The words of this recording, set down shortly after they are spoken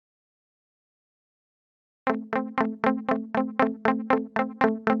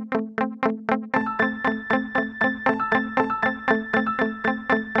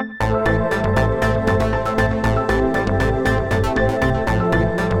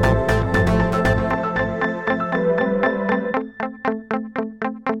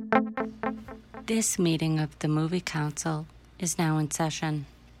This meeting of the Movie Council is now in session.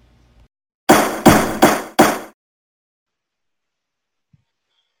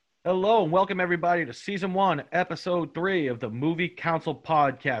 Hello and welcome everybody to Season 1, Episode 3 of the Movie Council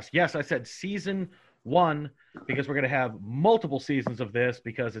Podcast. Yes, I said Season 1 because we're going to have multiple seasons of this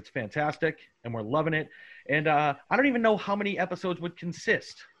because it's fantastic and we're loving it. And I don't even know how many episodes would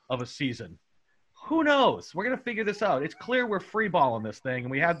consist of a season. Who knows? We're going to figure this out. It's clear we're freeballing this thing, and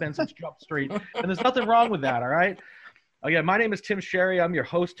we have been since Jump Street, and there's nothing wrong with that, all right? Again, my name is Tim Sherry. I'm your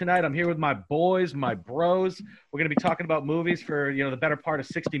host tonight. I'm here with my boys, my bros. We're going to be talking about movies for, the better part of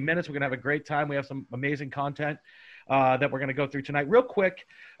 60 minutes. We're going to have a great time. We have some amazing content that we're going to go through tonight. Real quick,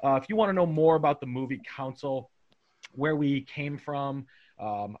 if you want to know more about the Movie Council, where we came from,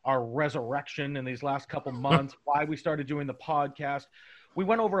 our resurrection in these last couple months, why we started doing the podcast, we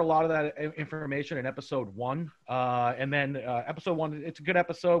went over a lot of that information in episode 1. And then episode 1, it's a good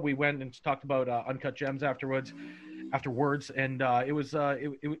episode. We went and talked about Uncut Gems afterwards, and it was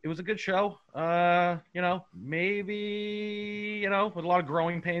a good show. Maybe with a lot of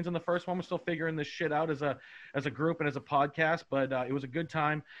growing pains in the first one. We're still figuring this shit out as a group and as a podcast, but it was a good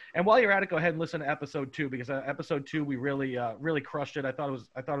time. And while you're at it, go ahead and listen to episode 2 because episode 2 we really crushed it. I thought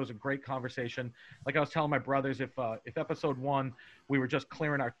it was a great conversation. Like I was telling my brothers, if episode 1 we were just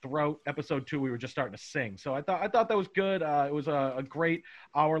clearing our throat, episode 2 we were just starting to sing. So I thought that was good. It was a great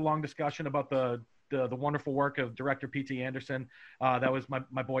hour-long discussion about the wonderful work of director P.T. Anderson. That was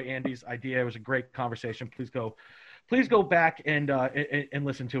my boy Andy's idea. It was a great conversation. Please go back and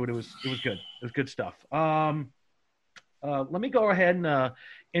listen to it. It was good. It was good stuff. Let me go ahead and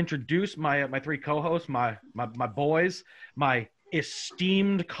introduce my 3 co-hosts, my boys, my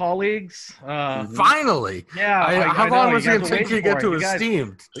esteemed colleagues. Finally. Yeah. How long was it going to take you to get to you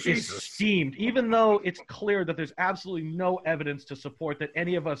esteemed? Esteemed, even though it's clear that there's absolutely no evidence to support that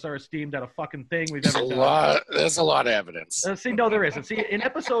any of us are esteemed at a fucking thing we've ever done. There's a lot of evidence. No, there isn't. See, in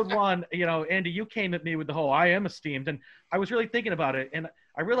episode 1, Andy, you came at me with the whole I am esteemed, and I was really thinking about it, and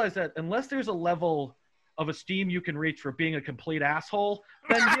I realized that unless there's a level of esteem you can reach for being a complete asshole,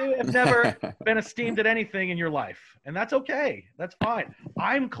 then you have never been esteemed at anything in your life. And that's okay. That's fine.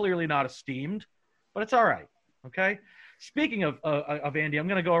 I'm clearly not esteemed, but it's all right. Okay? Speaking of Andy, I'm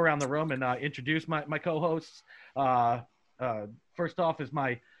going to go around the room and introduce my co-hosts. First off is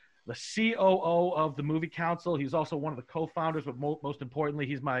the COO of the Movie Council. He's also one of the co-founders, but most importantly,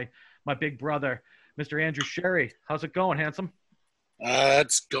 he's my big brother, Mr. Andrew Sherry. How's it going, handsome?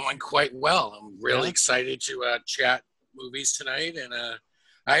 It's going quite well. I'm really excited to chat movies tonight, and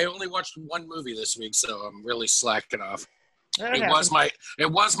I only watched one movie this week, so I'm really slacking off. It was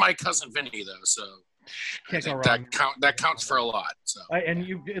my cousin Vinny though, so can't go wrong. That counts for a lot. So and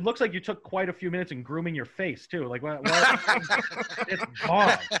it looks like you took quite a few minutes in grooming your face too. Like what it's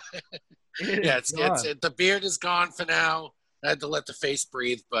gone. The beard is gone for now. I had to let the face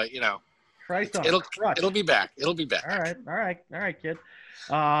breathe, but it'll be back. It'll be back. All right, kid.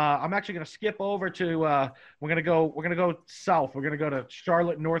 I'm actually going to skip over to. We're gonna go south. We're gonna go to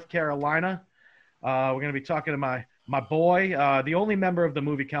Charlotte, North Carolina. We're gonna be talking to my boy, the only member of the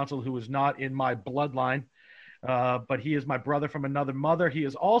Movie Council who is not in my bloodline, but he is my brother from another mother. He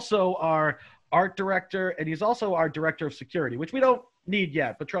is also our art director, and he's also our director of security, which we don't need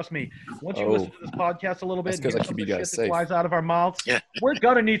yet, but trust me, once you listen to this podcast a little bit, because I keep you guys safe. Flies out of our mouths, we're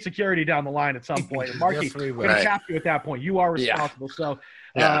gonna need security down the line at some point. And Marky, we're gonna cap you at that point. You are responsible. So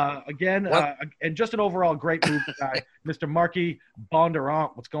again, and just an overall great movie guy, Mr. Marky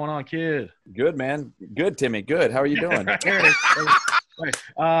Bondurant. What's going on, kid? Good, man. Good, Timmy. Good. How are you doing? There it is.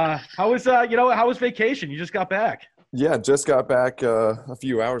 How was vacation? You just got back. Yeah, just got back a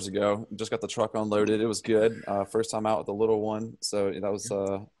few hours ago. Just got the truck unloaded. It was good. First time out with the little one, so that was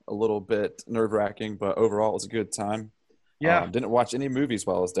a little bit nerve-wracking, but overall it was a good time. Yeah. Didn't watch any movies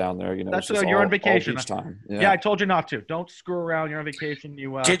while I was down there. That's you're on vacation. All beach time. Yeah, I told you not to. Don't screw around. You're on vacation.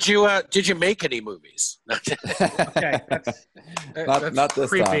 Did you make any movies? Okay, that's not this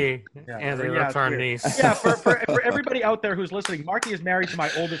creepy. Time. Andy, that's our niece. Yeah, for everybody out there who's listening, Marky is married to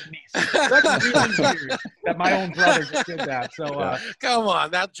my oldest niece. That's really weird that my own brother just did that. So come on,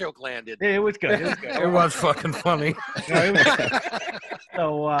 that joke landed. It was good. It was fucking funny.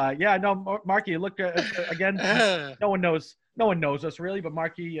 So Marky, look again. No one knows us really, but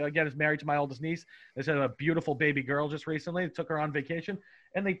Marky again is married to my oldest niece. They had a beautiful baby girl just recently. They took her on vacation,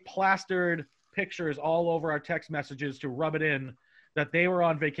 and they plastered pictures all over our text messages to rub it in that they were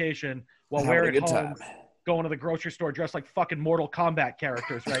on vacation while we're at home going to the grocery store dressed like fucking Mortal Kombat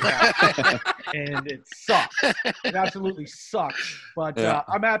characters right now. And it sucks. It absolutely sucks. But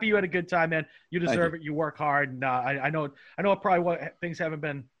I'm happy you had a good time, man. You deserve it. You work hard. And I know probably things haven't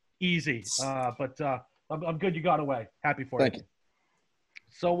been easy. But I'm good you got away. Happy for Thank you. you.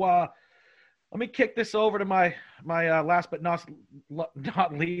 So let me kick this over to my last but not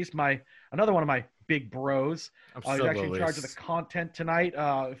least, another one of my big bros. He's actually in charge of the content tonight.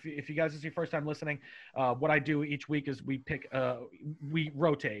 If you guys, this is your first time listening, what I do each week is we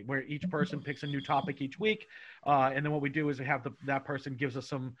rotate, where each person picks a new topic each week, and then what we do is we have that person gives us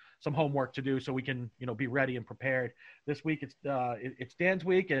some homework to do so we can be ready and prepared. This week it's Dan's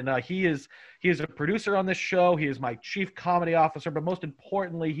week, and he is a producer on this show. He is my chief comedy officer, but most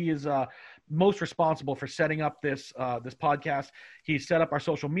importantly, he is most responsible for setting up this podcast. He set up our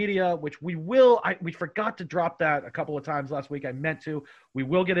social media, which we forgot to drop that a couple of times last week. I meant to. We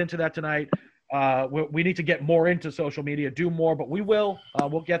will get into that tonight. We need to get more into social media, do more, but we will.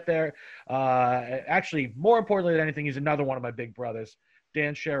 We'll get there. Actually, more importantly than anything, he's another one of my big brothers.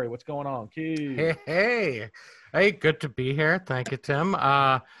 Dan Sherry, what's going on? Hey, good to be here. Thank you, Tim.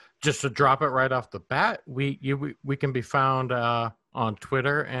 Just to drop it right off the bat, we can be found on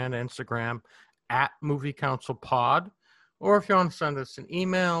Twitter and Instagram at Movie Council Pod, or if you want to send us an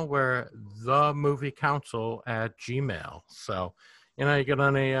email, we're themoviecouncil@gmail. So, you get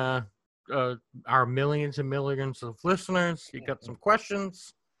on our millions and millions of listeners. You got some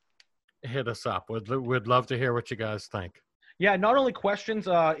questions, hit us up. We'd love to hear what you guys think. Yeah, not only questions.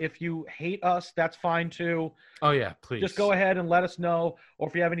 If you hate us, that's fine too. Oh yeah, please. Just go ahead and let us know. Or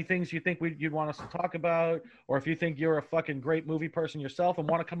if you have any things you think you'd want us to talk about, or if you think you're a fucking great movie person yourself and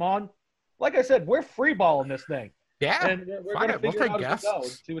want to come on, like I said, we're freeballing this thing. Yeah, and we're going to figure out as we go and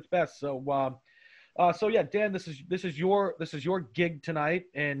see what's best. So, yeah, Dan, this is your gig tonight,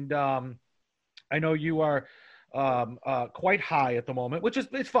 and I know you are quite high at the moment, which is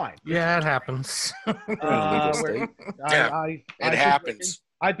it's fine. Yeah, it happens. It happens.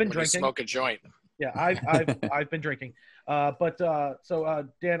 I've been drinking. Smoke a joint. Yeah, I've been drinking. But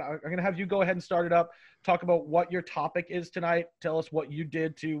Dan, I'm gonna have you go ahead and start it up. Talk about what your topic is tonight. Tell us what you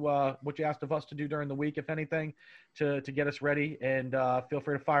did what you asked of us to do during the week, if anything, to get us ready. And feel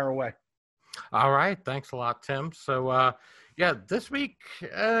free to fire away. All right, thanks a lot, Tim. So this week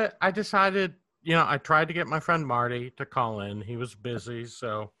I decided. I tried to get my friend Marty to call in. He was busy,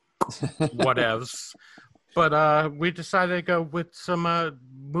 so whatevs. But we decided to go with some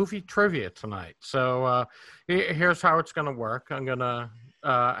movie trivia tonight. So here's how it's going to work. I'm going to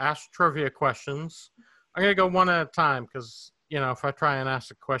ask trivia questions. I'm going to go one at a time because, if I try and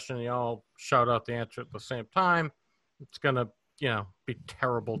ask a question and you all shout out the answer at the same time, it's going to, be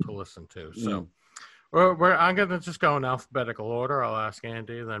terrible to listen to. So I'm going to just go in alphabetical order. I'll ask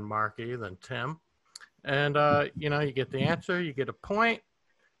Andy, then Marky, then Tim. And, you get the answer, you get a point.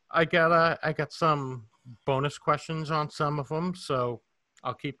 I got some bonus questions on some of them, so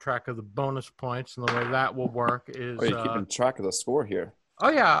I'll keep track of the bonus points. And the way that will work is... Are you keeping track of the score here? Oh,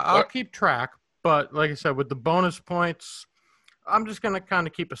 yeah, I'll keep track. But like I said, with the bonus points, I'm just going to kind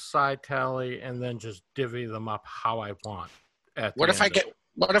of keep a side tally and then just divvy them up how I want. What if I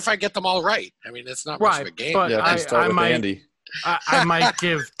get them all right? I mean, it's not much of a game. But start with Andy. I might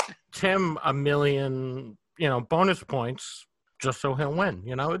give Tim a million, bonus points just so he'll win.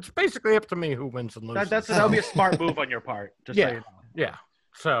 It's basically up to me who wins and loses. That would be a smart move on your part. Just so you know. Yeah.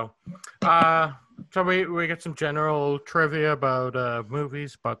 So, we get some general trivia about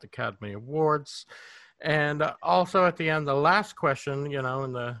movies, about the Academy Awards, and also at the end, the last question,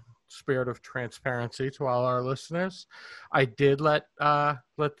 in the spirit of transparency to all our listeners, I did let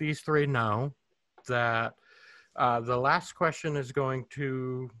these three know that the last question is going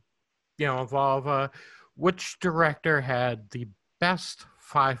to involve which director had the best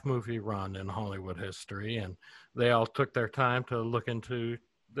 5-movie run in Hollywood history, and they all took their time to look into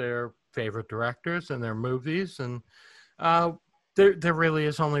their favorite directors and their movies, and there really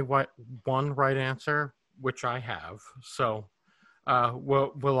is only one right answer, which I have. So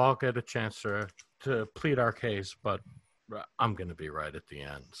we'll all get a chance to plead our case, but I'm going to be right at the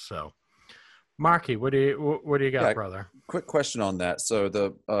end. So, Marky, what do you got, brother? Quick question on that. So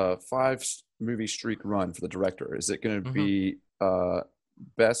the 5-movie streak run for the director, is it going to be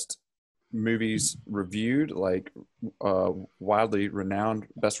best movies reviewed, like widely renowned,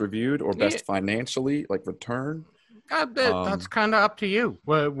 best reviewed, or best financially, like return? That's kind of up to you.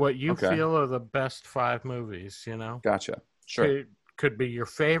 What you feel are the best 5 movies, Gotcha. Sure. It could be your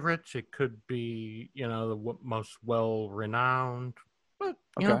favorites. It could be, the most well-renowned. But,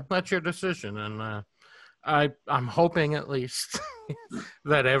 that's your decision. And I'm hoping at least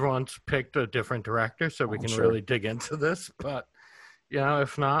that everyone's picked a different director so we can really dig into this. But,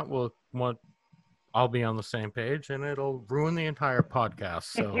 if not, I'll be on the same page, and it'll ruin the entire podcast.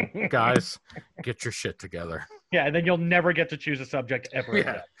 So, guys, get your shit together. Yeah, and then you'll never get to choose a subject ever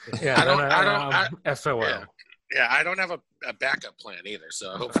again. Yeah, I don't- SOL. Yeah, I don't have a backup plan either,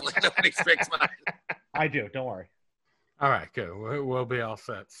 so hopefully nobody picks mine. I do. Don't worry. All right, good. We'll be all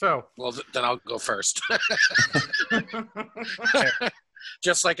set. So, Well, then I'll go first.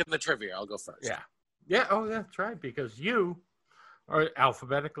 Just like in the trivia, I'll go first. yeah. Oh, that's right, because you are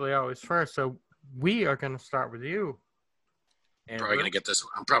alphabetically always first. So we are going to start with you. I'm probably gonna get this.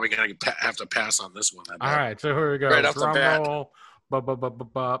 I'm probably gonna have to pass on this one. All right, so here we go. Right off the Drum bat.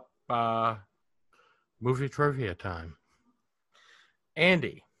 roll. Movie trivia time.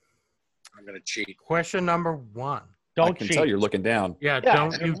 Andy, I'm gonna cheat. question number 1. I Don't can cheat. tell you're looking down. Yeah, Yeah,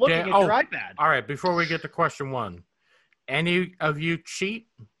 don't I'm you looking dare. at Oh, your iPad. all right. Before we get to question 1, any of you cheat,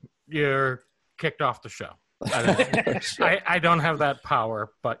 you're kicked off the show. I don't have that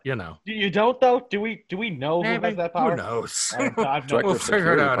power, but you know. You don't though? Do we know who Maybe. has that power? Who knows? I've no Director We'll of figure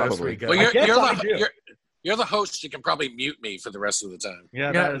it security, out as probably. we go. Well, I guess I do. you're the host. You can probably mute me for the rest of the time. Yeah,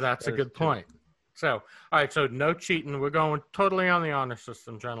 Yeah, that is- that's a that is good true. point. So, all right, so no cheating. We're going totally on the honor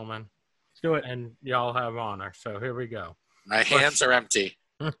system, gentlemen, Let's do it. and y'all have honor. So here we go. My hands are empty.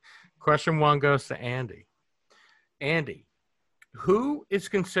 Question 1 goes to Andy. Andy, who is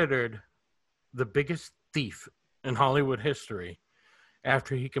considered the biggest thief in Hollywood history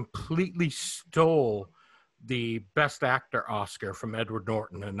after he completely stole the Best Actor Oscar from Edward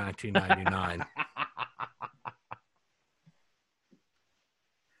Norton in 1999?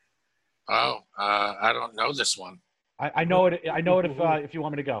 I don't know this one. I know it. I know it if you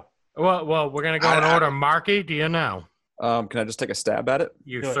want me to go. Well, we're going to go in order. Marky, do you know? Can I just take a stab at it?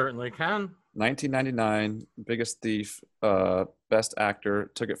 You Do it. certainly can. 1999, Biggest Thief, Best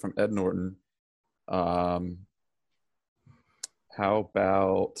Actor, took it from Ed Norton. How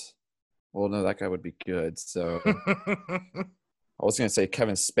about? Well, no, that guy would be good. So I was going to say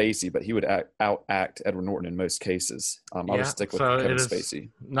Kevin Spacey, but he would out-act Edward Norton in most cases. I'll Yeah, just stick with so Kevin it is Spacey.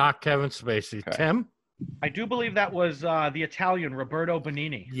 Not Kevin Spacey. Okay. Tim? I do believe that was the Italian Roberto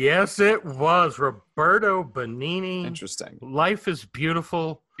Benigni. Yes, it was Roberto Benigni. Interesting. Life is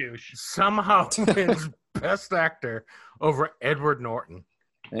Beautiful Douche. somehow wins Best Actor over Edward Norton.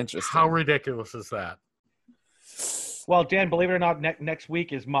 Interesting. How ridiculous is that? Well, Dan, believe it or not, next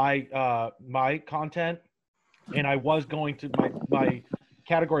week is my my content, and I was going to my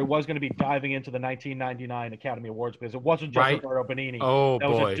category was going to be diving into the 1999 Academy Awards because it wasn't just Right. Roberto Benigni. Oh that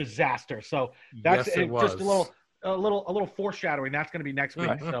boy! was a disaster. So that's yes, it was. just a little foreshadowing. That's going to be next week.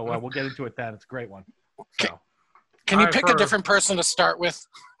 Right. So we'll get into it then. It's a great one. So. Can All you right, pick for- a different person to start with?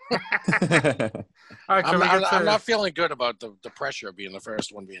 All right, so I'm not feeling good about the pressure of being the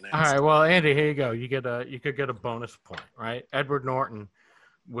first one being asked. All right, well, Andy, here you go. You could get a bonus point, right? Edward Norton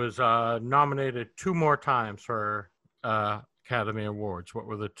was nominated 2 more times for Academy Awards. What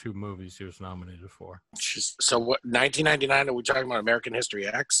were the 2 movies he was nominated for? So what? 1999? Are we talking about American History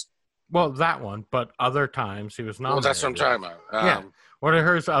X? Well, that one, but other times he was Well, nominated. that's what I'm talking about. Yeah. What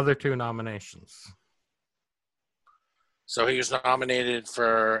are his other 2 nominations? So he was nominated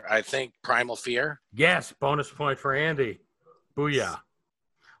for, I think, Primal Fear. Yes, bonus point for Andy. Booyah.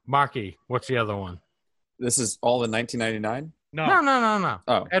 Marky, what's the other one? This is all in 1999? No.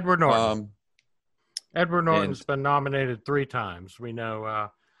 Oh. Edward Norton. and- Edward Norton's been nominated 3 times. We know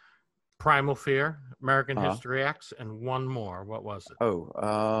Primal Fear, American History X, and one more. What was it?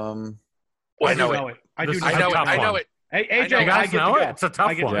 I know it. I This do is know a I know it. tough I know one. it. Hey, I AJ, know. You I guys get know to it? go. It's a tough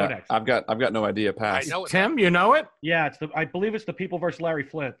I get to one. go Yeah, next. I've got no idea. Pass. I know it. Tim, you know it? Yeah, I believe it's the People versus Larry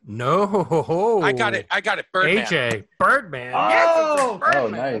Flint. No. I got it. Birdman. AJ, Birdman. Oh! Yes, it's a Birdman. Oh,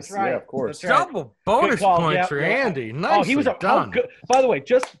 nice. That's right. Yeah, of course. That's right. Double bonus Good call. points Yeah, for yeah. Andy. Nicely He was how done. good. By the way,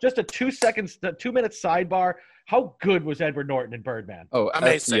 just a 2-minute sidebar. How good was Edward Norton in Birdman? Oh,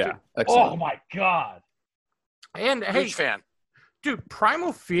 Amazing. yeah. Excellent. Oh my God! And hey, Huge fan. dude,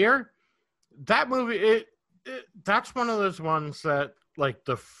 Primal Fear, that movie, that's one of those ones that, like,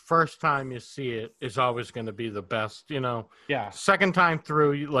 the first time you see it is always going to be the best. You know, Yeah, second time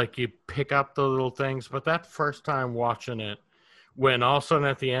through, you pick up the little things, but that first time watching it, when all of a sudden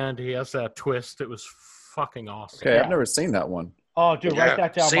at the end he has that twist, it was fucking awesome. Okay, Yeah. I've never seen that one. Oh, dude, Yeah, write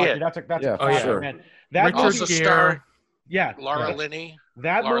that down, see Marky. it. That's a Yeah, classic, for sure. man. That Richard movie, Also Gere. star yeah, Laura yeah. Linney.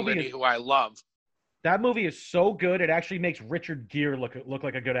 That Laura movie Linney, is who I love. that movie is so good. It actually makes Richard Gere look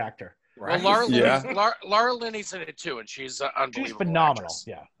like a good actor. Well, Laura Yeah. Linney's, Laura Linney's in it too, and she's unbelievable. She's phenomenal. actress.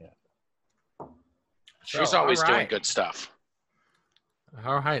 Yeah. She's So, always all doing right. good stuff.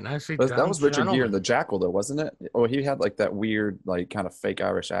 All right, nicely But done. that was Richard Gere gentlemen. in The Jackal, though, wasn't it? Oh, he had like that weird, like kind of fake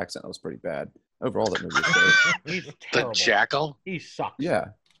Irish accent. That was pretty bad. Overall, that movie was great. He's The terrible. Jackal. He sucks. Yeah.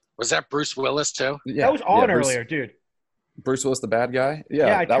 Was that Bruce Willis too? Yeah, That was on Bruce, earlier, dude. Bruce Willis, the bad guy.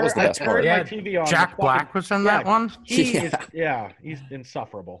 Yeah, that was the best I part. turned my TV on. Jack the Black fucking- was in that one. He's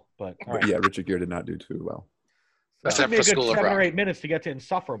insufferable. But all right. Yeah, Richard Gere did not do too well. That Except took me for a good School of 7 or Rock. 8 minutes to get to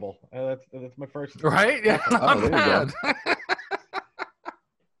insufferable. That's my first. Right? Yeah. Oh, there you go.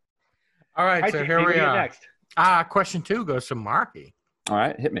 All right, so Hi, here T, what we do you got are. next. Question 2 goes to Marky. All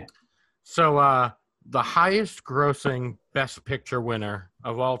right, hit me. So the highest grossing Best Picture winner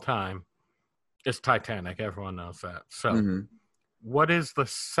of all time is Titanic. Everyone knows that. So Mhm. what is the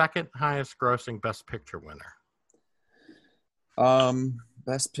second highest grossing Best Picture winner?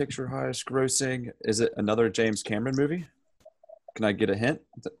 Best Picture, highest grossing. Is it another James Cameron movie? Can I get a hint?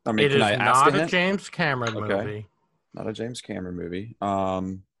 I mean, It can is I ask not a a hint? James Cameron Okay. movie. Not a James Cameron movie.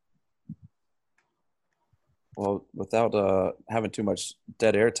 Well, without having too much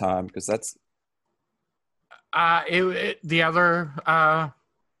dead air time, because that's The other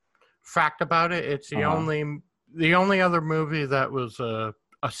fact about it, it's the only other movie that was a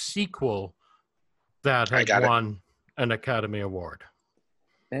sequel that I had got it. won an Academy Award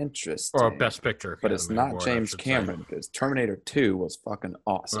interesting. or a Best Picture. but it's Academy not Award, I James should say. Cameron because Terminator 2 was fucking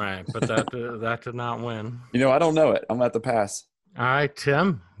awesome. Right, but that did not win. You know, I don't know it. I'm at the pass. All right,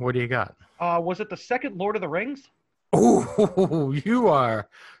 Tim, what do you got? Was it the second Lord of the Rings? Oh, you are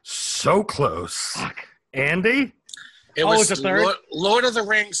so close. Fuck. Andy? It Oh, was it's the third? Lord of the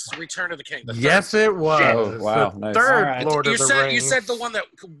Rings, Return of the King. The third. Yes, it was. Oh, wow, The nice. third All right. Lord You of the said Rings. you said the one that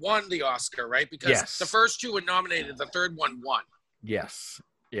won the Oscar, right? Because Yes. the first two were nominated, the third one won. Yes,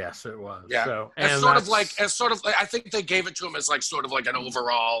 it was. Yeah. So, As and sort of that's- like I think they gave it to him as like sort of like an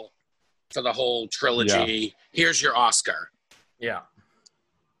overall for the whole trilogy. Here's your Oscar. yeah.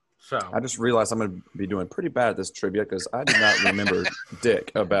 So I just realized I'm going to be doing pretty bad at this trivia because I did not remember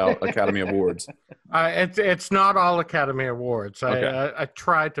dick about Academy Awards. it's not all Academy Awards. Okay. I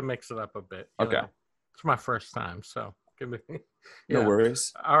tried to mix it up a bit. you Okay. know. It's my first time, so give me. No Yeah.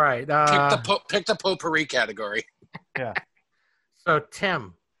 worries. All right. Pick the potpourri category. So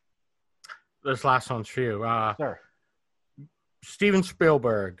Tim, this last one's for you. Sir. Steven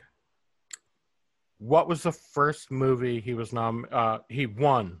Spielberg. What was the first movie he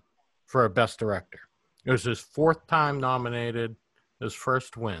won for a Best Director? It was his fourth time nominated, his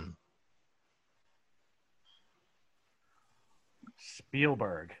first win.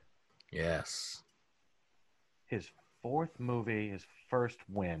 Spielberg. Yes. His fourth movie, his first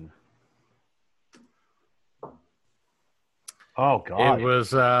win. Oh, God. It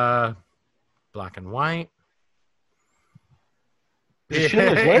was black and white.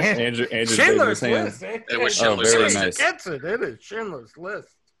 Schindler's List? Andrew's waving his Schindler's hands. List. It was Oh, Schindler's very List. nice. Gets it. It is Schindler's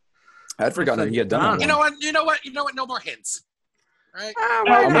List. I'd forgotten that he had done that You one. know what? No more hints. Right? Why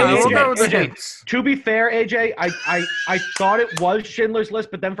I'm not? gonna We'll AJ, go with the AJ. hints. To be fair, AJ, I thought it was Schindler's List,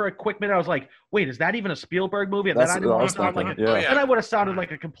 but then for a quick minute, I was like, wait, is that even a Spielberg movie? And That's then I what didn't I want was to sound like thinking. a, Yeah. Oh, yeah. then I would have sounded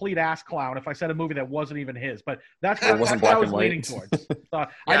like a complete ass clown if I said a movie that wasn't even his. But that's It what, wasn't that's what I black was and white. leaning towards. I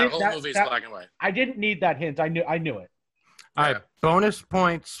Yeah, didn't. the whole That, movie's that- black and white. I didn't need that hint. I knew it. All right, bonus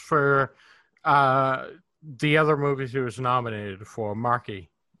points for the other movies he was nominated for. Marky,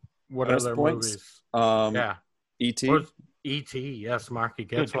 what Bonus other points? movies? Yeah, E.T. E.T. Yes, Marky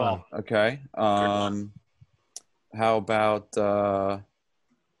gets Good call. one. Okay. How about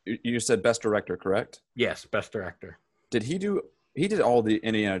you said Best Director, correct? Yes, Best Director. Did he do? He did all the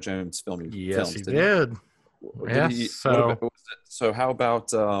Indiana Jones films. Yes, he didn't did. Yes, he, so- what was it? So how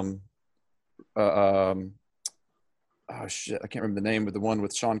about oh shit, I can't remember the name of the one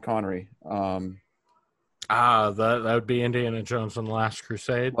with Sean Connery. That would be Indiana Jones and the Last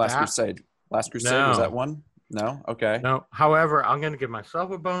Crusade. Last That- Crusade. Last Crusade No. was that one? No. Okay. No, however, I'm going to give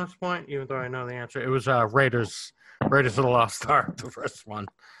myself a bonus point, even though I know the answer. It was Raiders of the Lost Ark, the first one.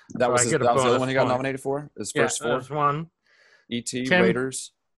 That So was I his, get a that was the other bonus one he got point. nominated for. His Yeah, first four. there's one. E.T. Tim-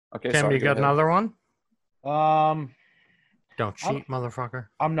 Raiders. Okay. Tim, sorry, you go got ahead. another one? Don't I'm- cheat, motherfucker.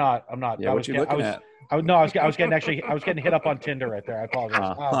 I'm not. Yeah. I What was you get- I looking was, at? I was getting hit up on Tinder right there. I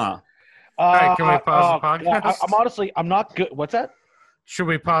apologize. Huh. right, can we pause the yeah, podcast? I'm not good. What's that? Should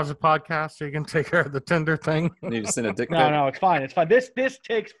we pause the podcast so you can take care of the Tinder thing? Need to send a dick pic. No, it's fine. It's fine. This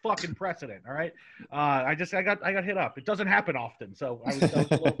takes fucking precedent. All right. I got hit up. It doesn't happen often, so I was a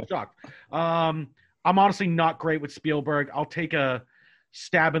little shocked. I'm honestly not great with Spielberg. I'll take a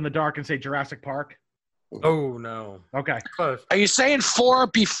stab in the dark and say Jurassic Park. Oh, no. Okay. Close. Are you saying 4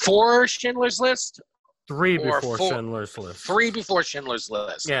 before Schindler's List? 3 Or before 4 Schindler's List. 3 before Schindler's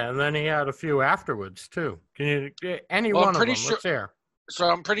List. Yeah, and then he had a few afterwards, too. Can you any Well, I'm one of them? pretty sure- Let's hear. So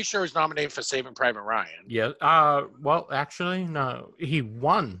I'm pretty sure he's nominated for Saving Private Ryan. Yeah. Well, actually, no. He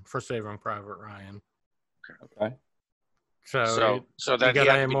won for Saving Private Ryan. Okay. So So you then got he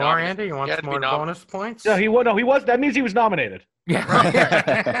had any to be more, nominated. Andy? You want He had some to be more nom- bonus points? No, he was. That means he was nominated.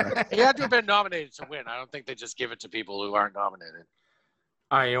 Yeah. He had to have been nominated to win. I don't think they just give it to people who aren't nominated.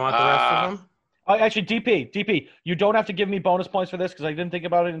 All right, you want the rest of them? Actually, DP, you don't have to give me bonus points for this because I didn't think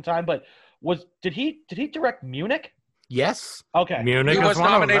about it in time. But did he direct Munich? Yes. Okay, Munich He is was one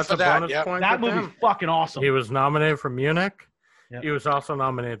of them. nominated That's for a that, bonus yep. point that for movie's him. fucking awesome. He was nominated for Munich. Yep. He was also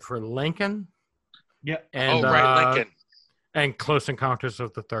nominated for Lincoln Yeah. and Lincoln. and Close Encounters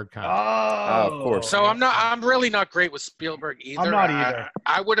of the Third Kind. Oh, of course. So I'm really not great with Spielberg either. I'm not either.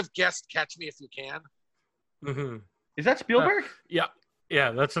 I would have guessed Catch Me If You Can. Mm-hmm. Is that Spielberg? Yeah,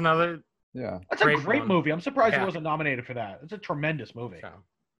 that's another. Yeah. That's a great great one. movie. I'm surprised Yeah. he wasn't nominated for that. It's a tremendous movie. So.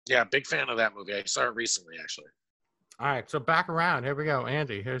 Yeah, big fan of that movie. I saw it recently, actually. All right, so back around. Here we go.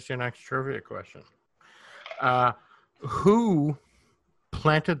 Andy, here's your next trivia question. Who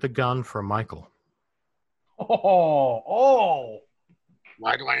planted the gun for Michael? Oh.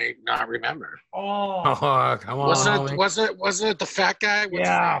 Why do I not remember? Oh, come on. Wasn't it the fat guy?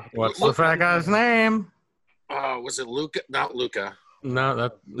 Yeah. What's the fat guy's name? Was it Luca? Not Luca. No,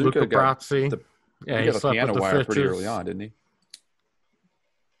 that Luca Luca got Brazzi. Yeah, He he got a slept piano with the wire pretty Fitches. early on, didn't he?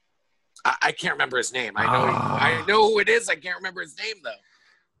 I can't remember his name. I know who it is. I can't remember his name though.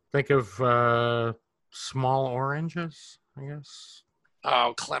 Think of Small Oranges, I guess.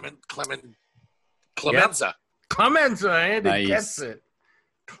 Oh, Clemenza. Clemenza, Andy Nice. gets it.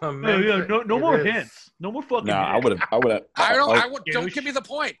 No, Clemenza. no more it is. hints. No more fucking No, I hints. would have. Don't give me the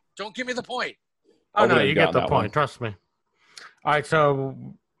point. Don't give me the point. Oh, I no, would've you get gotten the that point. one. Trust me. All right, so,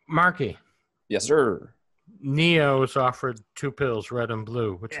 Marky. Yes, sir. Neo was offered 2 pills, red and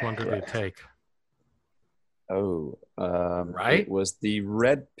blue. Which one did he take? Oh, Right? It was the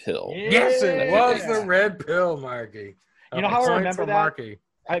red pill. Yes, it was Yeah. the red pill, Marky. You know how I Point remember for that? Marky.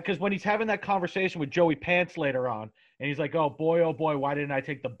 Because when he's having that conversation with Joey Pants later on, and he's like, oh boy, why didn't I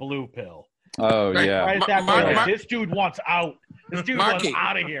take the blue pill? Oh, Right. yeah. Right at that point, Mar- this dude wants out. This dude wants Marky.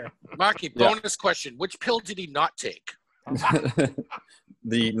 out of here. Marky, Yeah. bonus question. Which pill did he not take?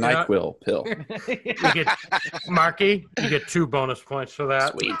 The NyQuil pill. You get, Marky, you get 2 bonus points for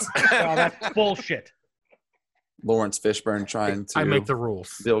that. Sweet. Oh, that's bullshit. Lawrence Fishburne trying to I make the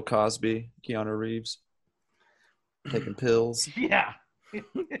rules. Bill Cosby, Keanu Reeves, taking pills. Yeah.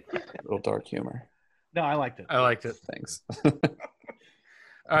 Little dark humor. No, I liked it. I liked it. Thanks.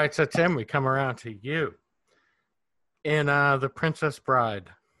 All right, so Tim, we come around to you. In The Princess Bride,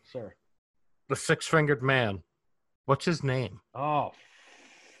 Sir. the 6-fingered man, what's his name? Oh,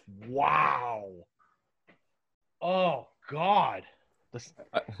 wow. Oh, God.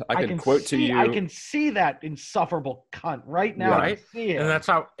 I can quote to you. I can see that insufferable cunt right now. Right? I can see it. And that's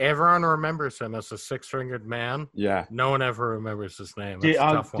how everyone remembers him, as a 6-fingered man. Yeah. No one ever remembers his name. That's a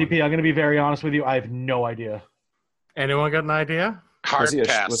tough one. DP, I'm going to be very honest with you. I have no idea. Anyone got an idea? Hard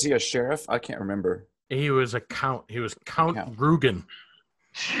pass. Was he a sheriff? I can't remember. He was a count. He was Count Rugen.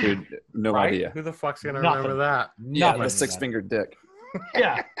 Dude, no Right? idea. Who the fuck's going to Nothing. remember that? Yeah, Nothing. the 6-fingered dick.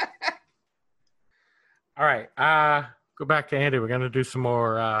 Yeah. All right. Go back to Andy. We're going to do some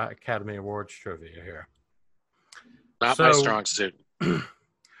more Academy Awards trivia here. Not my So- strong suit. All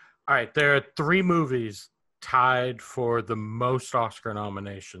right. There are 3 movies tied for the most Oscar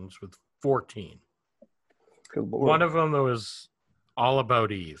nominations with 14. Good Lord. One of them was All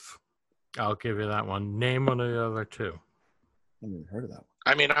About Eve. I'll give you that one. Name one of the other 2. I haven't even heard of that one.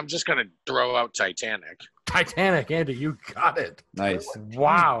 I mean, I'm just gonna throw out Titanic. Titanic, Andy, you got it. Nice.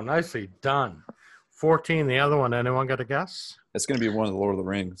 Wow, nicely done. 14, the other one. Anyone got a guess? It's going to be one of the Lord of the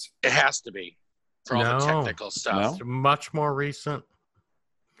Rings. It has to be for all the No. technical stuff. It's much more recent.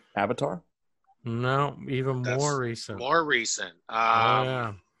 Avatar? No, even That's more recent. More recent. Oh,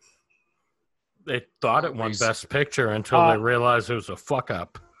 yeah. They thought it won recent. Best Picture until they realized it was a fuck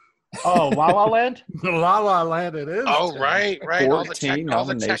up. Oh, La La Land? La La Land it is. Oh, Tim. right. All the 14 all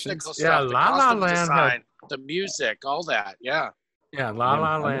the nominations? technical Yeah, stuff. the La La costume Land design, the music, all that. Yeah. Yeah, La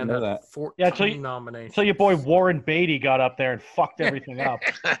La I didn't Land know had that. 14 Yeah, so you- nominations. So your boy Warren Beatty got up there and fucked everything up.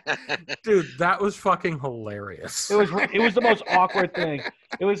 Dude, that was fucking hilarious. It was the most awkward thing.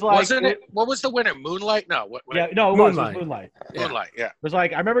 It was like Wasn't it? What was the winner? Moonlight? No. What? Yeah, no, it was Moonlight. Moonlight. It Moonlight. Yeah. was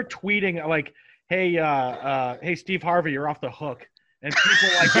like I remember tweeting like, "Hey, Steve Harvey, you're off the hook," and people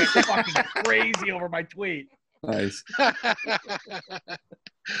like get fucking crazy over my tweet. Nice.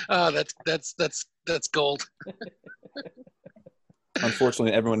 Oh, that's gold.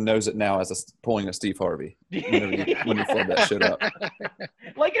 Unfortunately, everyone knows it now as pulling a Steve Harvey. When you flub that shit up.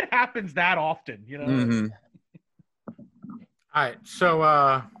 Like it happens that often, you know. Mm-hmm. All right,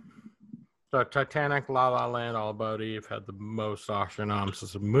 so Titanic, La La Land, All About Eve had the most Oscar noms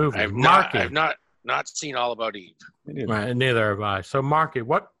as a movie. I've Marky, not Not seen All About Eve. Me neither. Right, neither have I. So, Marky,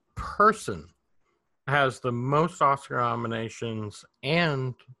 what person has the most Oscar nominations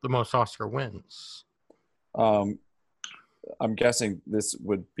and the most Oscar wins? I'm guessing this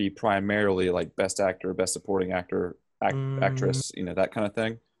would be primarily like best actor, best supporting actor, actress, that kind of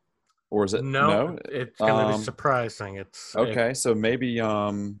thing. Or is it No? It's going to be surprising. It's okay. So maybe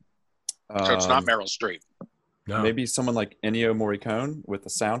So it's not Meryl Streep. no. maybe someone like Ennio Morricone with the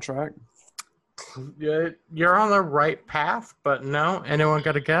soundtrack. You're on the right path, but no. Anyone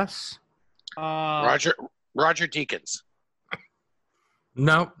got a guess? Roger Deakins.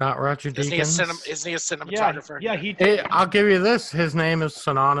 No, not Roger Isn't Deakins. isn't he a cinematographer? Yeah, I'll give you this. His name is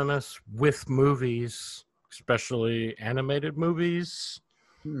synonymous with movies, especially animated movies.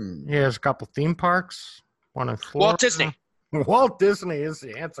 He has a couple theme parks. One in Florida. Walt Disney. Walt Disney is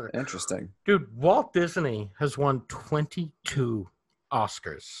the answer. Interesting. Dude, Walt Disney has won 22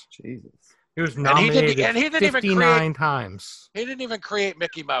 Oscars. Jesus. He was he nominated didn't even 59 times. He didn't even create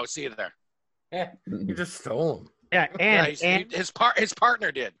Mickey Mouse either. He just stole them. Yeah, and His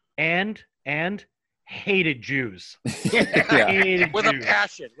partner did and hated Jews. Yeah. Hated with Jews. a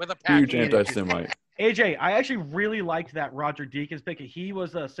passion. Huge anti-Semite. AJ, I actually really liked that Roger Deakins pick. He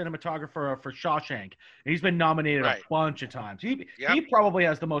was a cinematographer for Shawshank. He's been nominated a bunch of times. He probably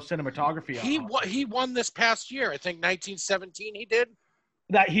has the most cinematography. He won this past year. I think 1917 he did.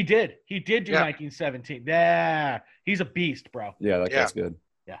 That he did. He did do 1917. Yeah, he's a beast, bro. Yeah, that guy's good.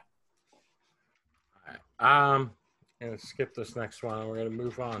 Yeah. All right. I'm going to skip this next one. We're going to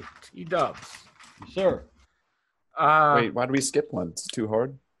move on. T-Dubs. Sir. Wait, why do we skip one? It's too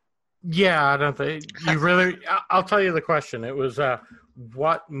hard. Yeah, I don't think you really. I'll tell you the question. It was,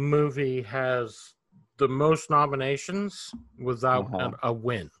 what movie has the most nominations without a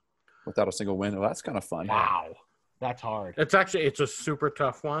win? Without a single win. Well, that's kind of fun. Wow, that's hard. It's a super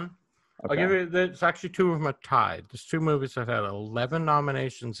tough one. Okay. I'll give you. It's actually two of them are tied. There's two movies that had 11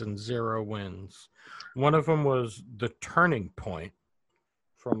 nominations and 0 wins. One of them was The Turning Point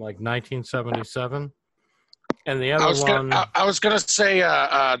from like 1977. And the other I was gonna say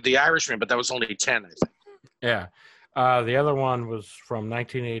The Irishman, but that was only 10, I think. Yeah. The other one was from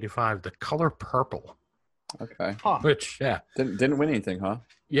 1985, The Color Purple. Okay. Which, Didn't win anything, huh?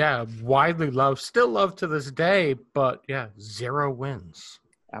 Yeah, widely loved, still loved to this day, but 0 wins.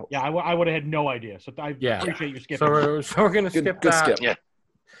 Ouch. Yeah, I would have had no idea. So I appreciate you skipping. So we're gonna skip good that. skip. Yeah.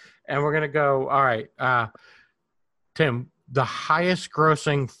 And we're gonna go. All right, Tim, the highest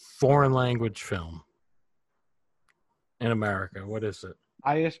grossing foreign language film in America. What is it?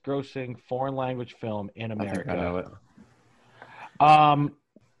 Highest grossing foreign language film in America. I think I know it.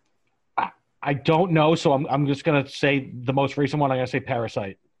 I don't know, so I'm just gonna say the most recent one. I'm gonna say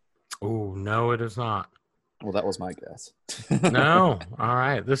Parasite. Oh no, it is not. Well, that was my guess. No. All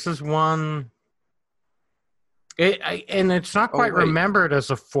right, this is one. And it's not quite remembered as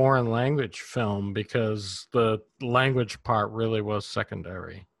a foreign language film because the language part really was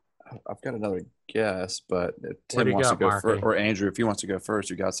secondary. I've got another guess, but if What do Tim you wants got, to go Marky? first, or Andrew, if he wants to go first,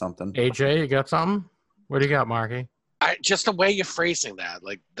 you got something. AJ, you got something? What do you got, Marky? Just the way you're phrasing that,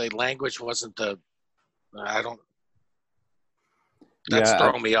 like the language wasn't the. I don't. That's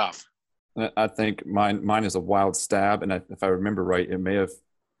throwing me off. I think mine is a wild stab, and if I remember right, it may have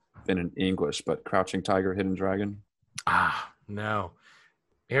been in English, but Crouching Tiger, Hidden Dragon. No.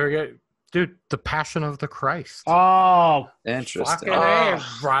 Here we go. Dude, The Passion of the Christ. Oh, Interesting. Fucking A,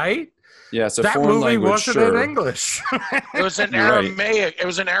 right? Yeah, so that foreign movie language, wasn't sure. in English. It was in You're right. Aramaic. It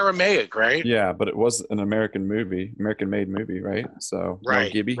was in Aramaic, right? Yeah, but it was an American-made movie, right? So Mel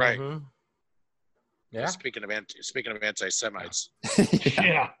Gibby. Right. Mhm. Yeah. Speaking of anti-Semites.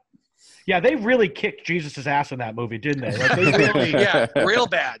 yeah. They really kicked Jesus' ass in that movie, didn't they? Like they really, Yeah, real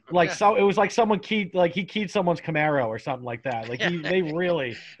bad. Like so, it was like someone keyed someone's Camaro or something like that. Like they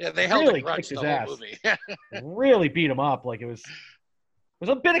really, they held really a grudge kicked his the whole ass. movie. really beat him up. Like it was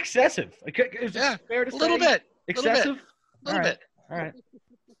a bit excessive. Is it fair to say? A little bit. Excessive. A little bit. All right.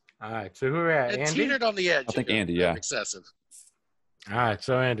 All right. So who are we at? It Andy? teetered on the edge. I think of Andy, yeah. Excessive. All right.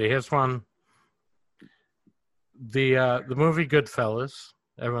 So Andy, here's one. The movie Goodfellas.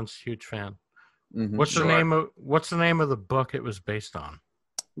 Everyone's a huge fan. Mhm. What's the name of the book it was based on?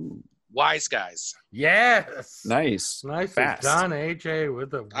 Wise Guys. Yes. Nice. Nice Fast. done, AJ,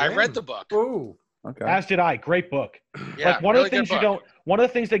 with the I win. read the book. Ooh. Okay. As did I. Great book. Yeah, Like one really of the things good book. one of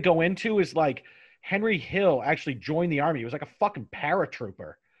the things they go into is like Henry Hill actually joined the army. He was like a fucking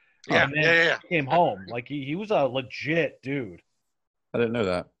paratrooper. Yeah, And then yeah. came home. Like he was a legit dude. I didn't know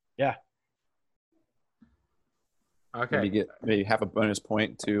that. Yeah. Okay. Maybe half a bonus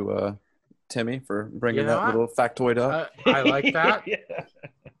point to Timmy for bringing You know that little factoid up. I like that. Yeah.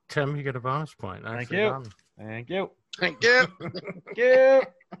 Tim, you get a bonus point. Thank Nicely you. done. Thank you. Thank you. Thank you.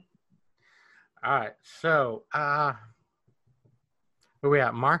 All right. So, where we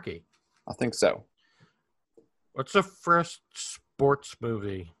at? Marky. I think so. What's the first sports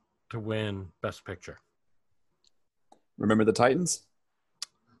movie to win Best Picture? Remember the Titans?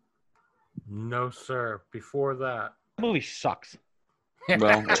 No, sir. Before that. The movie sucks.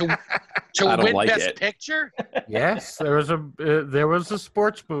 Well, To I don't win like Best it. Picture? Yes, there was a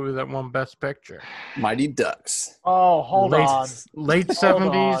sports movie that won Best Picture. Mighty Ducks. Oh, hold on. Late Hold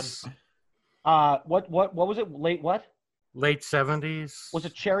on. 70s. What was it? Late what? Late 70s. Was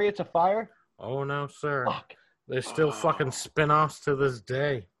it Chariots of Fire? Oh, no, sir. Fuck. There's still fucking spin-offs to this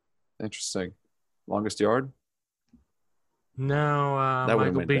day. Interesting. Longest Yard? No, That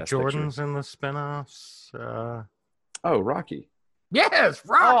would've Michael been B. Best Picture. Jordan's in the spin-offs. Oh, Rocky. Yes,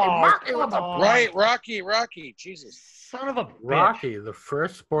 Rocky. Oh, Rocky come with the on. Right, Rocky. Jesus. Son of a bitch. Rocky, the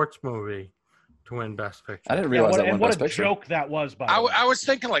first sports movie to win Best Picture. I didn't Yeah, realize what, that and one what Best a Picture. joke that was, by the I way. was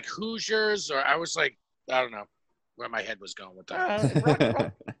thinking like Hoosiers, or I was like, I don't know where my head was going with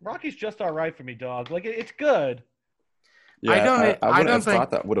that. Rocky's just all right for me, dog. Like, it's good. Yeah, I don't- I I wouldn't don't have think-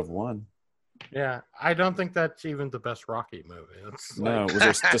 thought that would have won. Yeah, I don't think that's even the best Rocky movie. It's No, like, was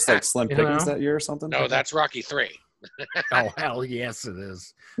there just like Slim You Pickens know? that year or something? No, that's Rocky 3. oh hell yes, it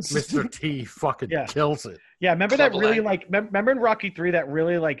is. Mr. T fucking Yeah. kills it. Yeah, remember that Club really Lang. remember in Rocky 3 that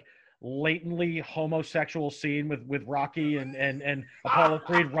really like latently homosexual scene with Rocky and Apollo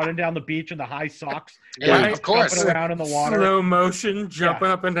Creed running down the beach in the high socks, Yeah, Right. of course. jumping around in the water. Slow motion, jumping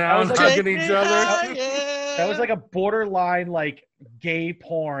up and down, was like- hugging each other. That was like a borderline like gay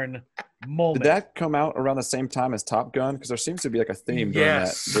porn moment. Did that come out around the same time as Top Gun? Because there seems to be like a theme during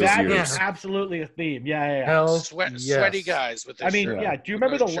Yes. those That years. is absolutely a theme. Yeah. Hell, Sweaty yes. guys with their I mean, shirt. yeah. Do you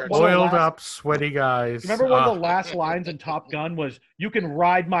remember the Shirts. one of the Oiled last- up, sweaty guys. Remember one of the last lines in Top Gun was "You can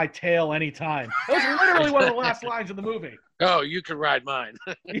ride my tail anytime." That was literally one of the last lines of the movie. Oh, you can ride mine.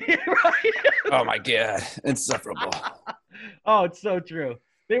 Yeah, right? Oh my god, insufferable. Oh, it's so true.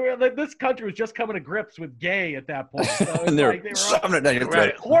 They were like, this country was just coming to grips with gay at that point. So it's And they're like they were shoving it down your throat.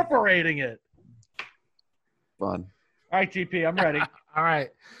 incorporating it. Fun. All right, TP, I'm ready. All right.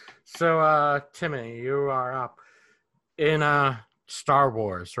 So, Timmy, you are up in Star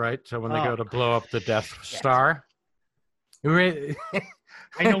Wars, right? So when they go to blow up the Death Star, I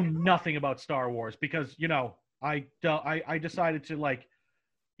know nothing about Star Wars because I decided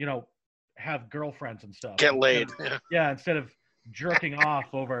to have girlfriends and stuff. Get laid. Yeah, instead of jerking off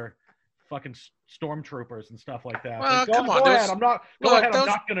over fucking stormtroopers and stuff like that. Well, But come on, Go those- ahead. I'm not. Go look, ahead. I'm those-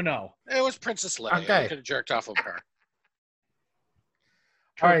 not gonna know. It was Princess Leia. Okay. You could have jerked off over her.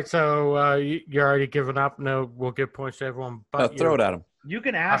 all right. So you're already giving up. No, we'll give points to everyone. But Throw you. it at him. You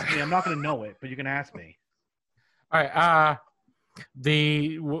can ask me. I'm not gonna know it, but you can ask me. All right.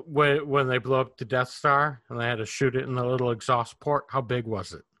 When they blow up the Death Star and they had to shoot it in the little exhaust port, how big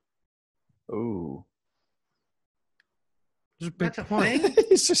was it? Ooh. It was a big That's a port. thing.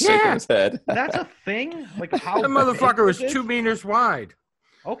 He's just shaking Yeah. his head. That's a thing. Like how That motherfucker was big is 2 it? meters wide.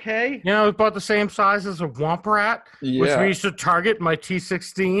 Okay. You know, it was about the same size as a Womp Rat, which we Yeah. used to target my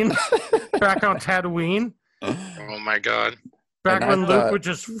T-16 back on Tatooine. Oh my god. Back And I when Luke thought- would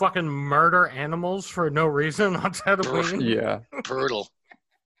just fucking murder animals for no reason on Tatooine. Yeah. Brutal.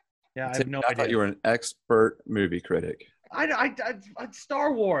 Yeah, I have Tim, no I thought idea. you were an expert movie critic. I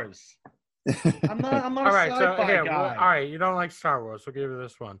Star Wars. I'm not All a right, so sci-fi here, guy. all right, you don't like Star Wars. We'll give you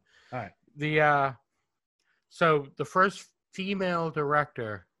this one. All right. So the first female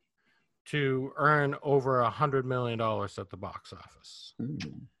director to earn over $100 million at the box office.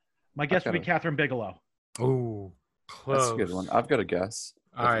 My guess would be gotta- Catherine Bigelow. Ooh, close. That's a good one. I've got a guess.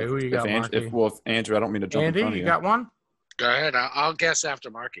 All right, who you got, Marky? If Andrew, I don't mean to jump in Andy, front of you you. got one? Go ahead. I'll guess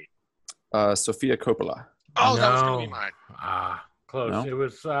after Marky. Sophia Coppola. Oh, that was gonna No. be mine. Close. No? It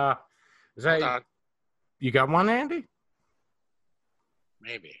was. Is Hold that on. you got one, Andy?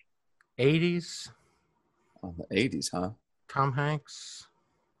 Maybe. 80s. Oh, the 80s, huh? Tom Hanks.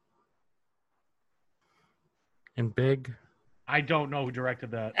 And Big. I don't know who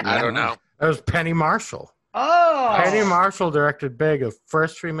directed that. I don't know. That was Penny Marshall. Oh, Penny Marshall directed Big, the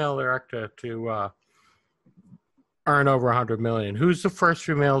first female director to earn over $100 million. Who's the first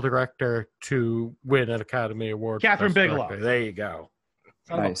female director to win an Academy Award? for Catherine Best Bigelow. Director? There you go.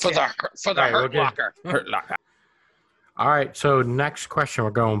 Son of a Nice. For the bitch. All right, we'll Hurt get- Locker. Hurt Locker. All right, so next question,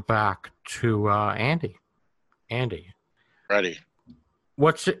 we're going back to Andy. Andy, Ready.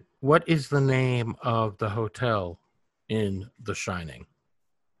 what is the name of the hotel in The Shining?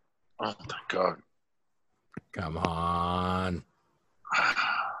 Oh my god. Come on.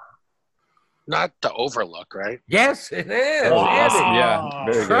 Not The Overlook, right? Yes, it is. Wow. Andy. Yeah,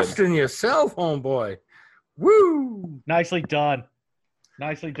 very Trust good. in yourself, homeboy. Woo! Nicely done.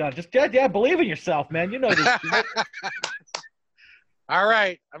 Nicely done. Just believe in yourself, man. You know this. All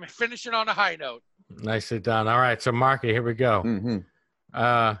right. I'm finishing on a high note. Nicely done. All right, so Marky, here we go.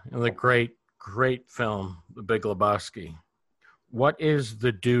 Mm-hmm. In the great film, The Big Lebowski. What is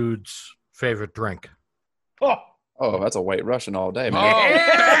the dude's favorite drink? Oh, that's a White Russian all day, man. Oh,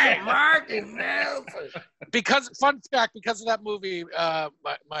 Yeah, Marky nails it. because fun fact, because of that movie,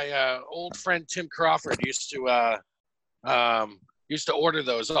 my old friend Tim Crawford used to order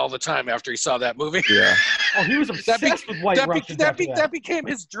those all the time after he saw that movie. Yeah. Oh, he was obsessed with White Russians. That became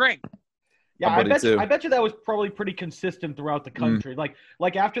his drink. Yeah, My buddy too. I bet you that was probably pretty consistent throughout the country.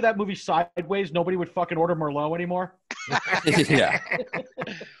 Like after that movie Sideways, nobody would fucking order Merlot anymore. Yeah.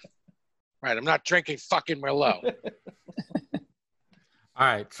 Right, I'm not drinking fucking Merlot. All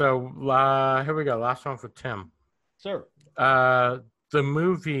right, so here we go. Last one for Tim. Sir. The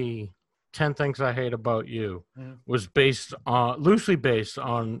movie 10 Things I Hate About You was loosely based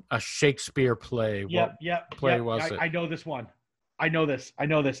on a Shakespeare play. Yep. play was it? I know this one. I know this.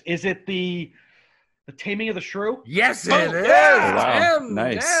 Is it the Taming of the Shrew? Yes, it is. Wow, Tim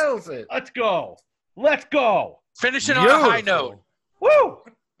nice. nails it. Let's go. Finishing on a high Beautiful. note. Woo!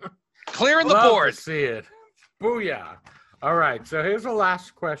 Clearing the Love board. to see it. Booyah. All right, so here's the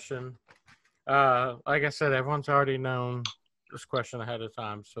last question. Like I said, everyone's already known this question ahead of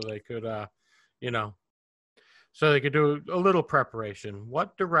time, so they could, do a little preparation.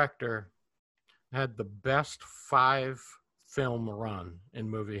 What director had the best 5-film run in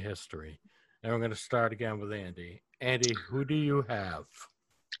movie history? And we're going to start again with Andy. Andy, who do you have?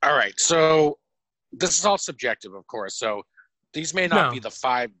 All right, so this is all subjective, of course. So these may not be the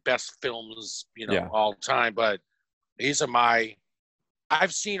 5 best films, all time, but these are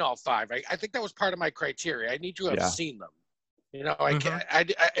I've seen all 5. I think that was part of my criteria. I need to have seen them. I can't.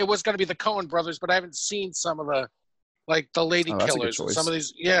 It was going to be the Coen brothers, but I haven't seen some of the Lady Killers and some of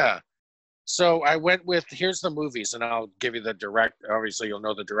these. Yeah. So I went with, here's the movies, and I'll give you the director. Obviously, you'll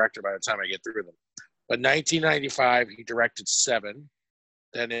know the director by the time I get through them. But 1995, he directed 7.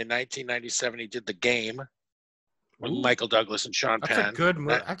 Then in 1997, he did The Game with Michael Douglas and Sean Penn. That's a good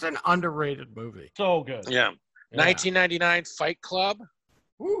movie. That's an underrated movie. So good. Yeah. 1999, Fight Club.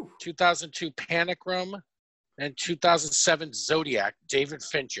 2002, Panic Room. And 2007, Zodiac, David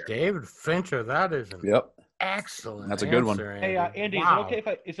Fincher. David Fincher, that is an excellent. That's a good one. Hey, Andy, wow.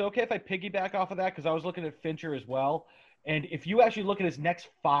 is it okay if I piggyback off of that? Because I was looking at Fincher as well. And if you actually look at his next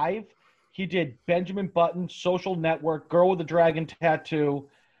 5, he did Benjamin Button, Social Network, Girl with the Dragon Tattoo,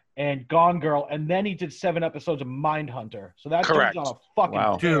 and Gone Girl. And then he did 7 episodes of Mindhunter. So that's on a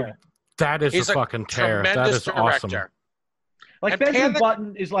fucking tear. Dude, that is a fucking tear. That is awesome. Like, Benjamin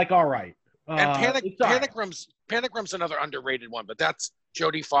Button is all right. And Panic Room's another underrated one, but that's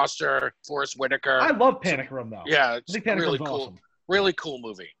Jodie Foster, Forrest Whitaker. I love Panic Room, though. Yeah, it's really cool. Awesome. Really cool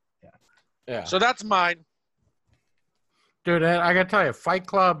movie. Yeah. So that's mine. Dude, I got to tell you, Fight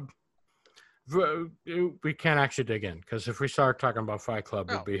Club, we can't actually dig in, because if we start talking about Fight Club,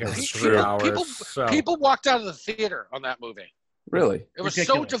 we'd be here for 3 hours. People walked out of the theater on that movie. Really? It was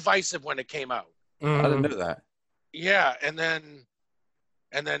so divisive when it came out. I didn't know that. Yeah, and then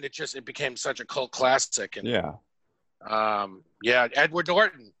it became such a cult classic. And Edward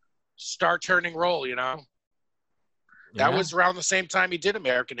Norton, star turning role, That was around the same time he did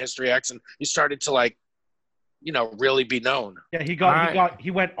American History X, and he started to really be known. Yeah,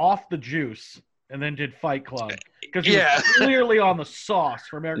 he went off the juice and then did Fight Club because he was clearly on the sauce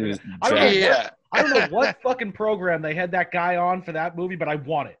for American History. I don't know what fucking program they had that guy on for that movie, but I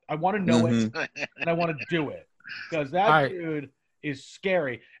want it. I want to know it, and I want to do it because that dude is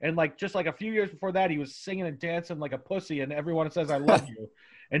scary. And just a few years before that, he was singing and dancing like a pussy, and everyone says I love you.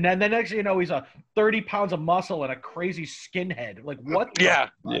 And then the next thing you know, he's a 30 pounds of muscle and a crazy skinhead. Like what? Yeah.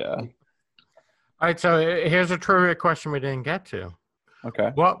 All right, so here's a trivia question we didn't get to.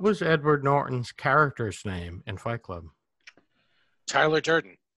 Okay. What was Edward Norton's character's name in Fight Club? Tyler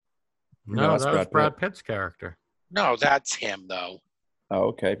Durden. No, that was Brad Pitt's character. No, that's him, though. Oh,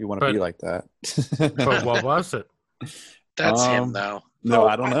 okay. If you want to be like that. But what was it? That's him, though. No,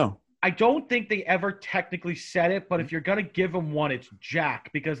 I don't know. I don't think they ever technically said it, but if you're going to give him one, it's Jack,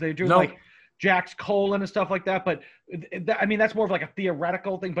 because they do Jack's colon and stuff like that. But that's more of a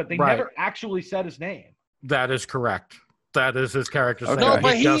theoretical thing, but they never actually said his name. That is correct. That is his character's name. No,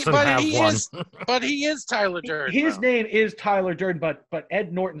 but he doesn't have one. But he is Tyler Durden. His name is Tyler Durden, but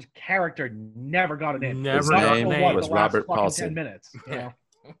Ed Norton's character never got an name. His name was Robert Paulson. 10 minutes.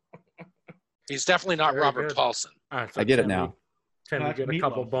 He's definitely not Robert Paulson. Right, so I get it now. Tim, you That's get a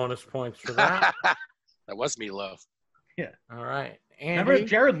couple Meatloaf. bonus points for that. That was Meatloaf. All right. Remember Andy?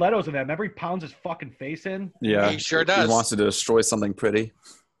 Jared Leto's in that. Remember he pounds his fucking face in? Yeah, He sure does. He wants to destroy something pretty.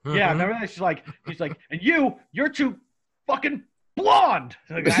 Yeah, Mhm. remember that? He's like, and you're too fucking blonde.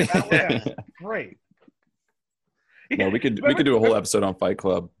 Like, that's great. No, we could do a whole episode on Fight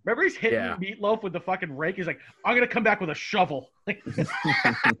Club. Remember he's hitting Yeah. Meatloaf with the fucking rake? He's like, I'm gonna come back with a shovel.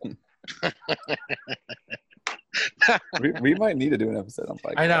 we might need to do an episode on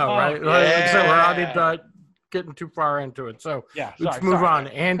Fight Club. I know, Oh, right? Like I said, we're already yeah. getting too far into it. So Yeah, let's move on.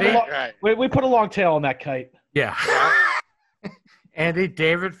 Andy? Hold Right. We put a long tail on that kite. Yeah. Andy,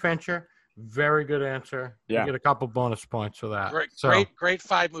 David Fincher, very good answer. Yeah. You get a couple bonus points for that. Great, So, great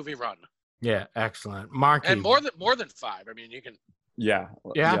 5-movie run, Yeah, excellent. Marky. and more than 5. I mean, you can. Yeah,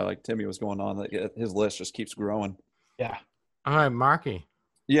 Yeah? like Timmy was going on. Like, his list just keeps growing. Yeah. All right, Marky.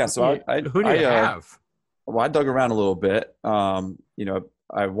 Yeah, so Who do you have? Well, I dug around a little bit.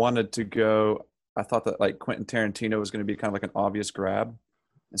 I wanted to go. I thought that like Quentin Tarantino was going to be kind of like an obvious grab,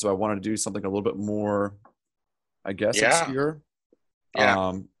 and so I wanted to do something a little bit more, I guess, Yeah. obscure.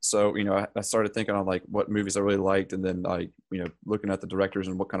 Yeah. So I started thinking on like what movies I really liked, and then like looking at the directors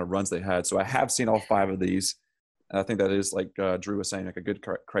and what kind of runs they had. So I have seen all 5 of these, and I think that is like Drew was saying, like a good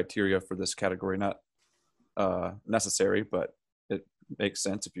criteria for this category. Not necessary, but it makes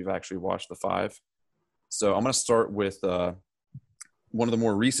sense if you've actually watched the 5. So I'm going to start with one of the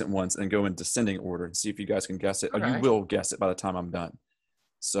more recent ones and go in descending order and see if you guys can guess it. Okay. You will guess it by the time I'm done.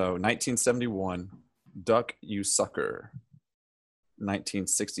 So 1971, Duck, You Sucker.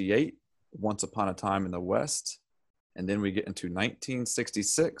 1968, Once Upon a Time in the West. And then we get into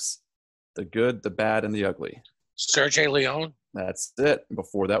 1966, The Good, the Bad, and the Ugly. Sergio Leone. That's it.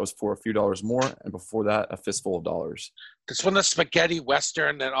 Before that was For a Few Dollars More. And before that, A Fistful of Dollars. That's when the spaghetti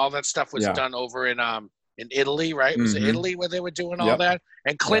western and all that stuff was Yeah. done over in Italy, right? Was it Mhm. Italy where they were doing all Yep. that?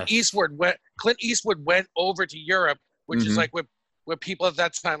 And Clint Yes. Eastwood went over to Europe, which is Mhm. like where people at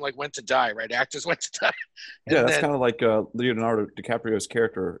that time like went to die, right? Actors went to die. And Yeah, that's then- kind of like Leonardo DiCaprio's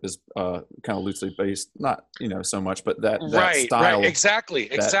character is kind of loosely based, not so much, but that right, style, right, exactly.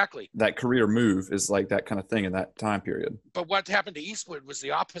 that career move is like that kind of thing in that time period. But what happened to Eastwood was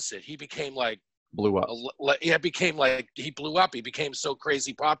the opposite. He became like Blew up. he blew up. He became so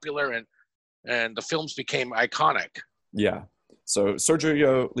crazy popular, and the films became iconic. Yeah. So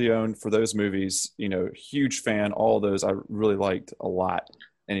Sergio Leone, for those movies, huge fan. All of those I really liked a lot,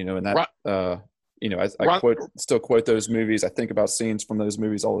 and and that I still quote those movies. I think about scenes from those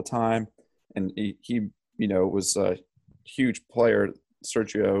movies all the time, and he was a huge player,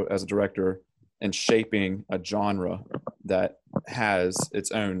 Sergio, as a director, in shaping a genre that has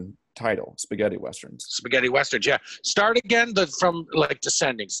its own title, spaghetti westerns. Spaghetti westerns, yeah. Start again from like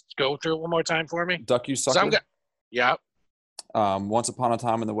descending. Go through it one more time for me. Duck, You So Sucker. Yeah. Once Upon a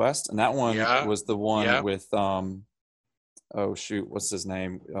Time in the West, and that one Yeah. was the one Yeah. with oh shoot, what's his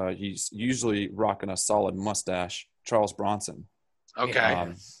name? He's usually rocking a solid mustache, Charles Bronson.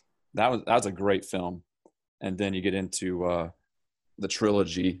 Okay. That was a great film. And then you get into the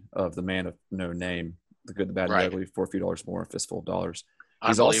trilogy of The Man of No Name, The Good, the Bad, and Right. the Ugly, For a Few Dollars More, Fistful of Dollars.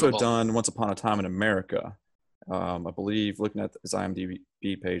 He's also Unbelievable. done Once Upon a Time in America. I believe, looking at his IMDb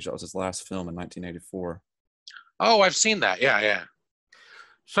page, that was his last film in 1984. Oh, I've seen that. Yeah.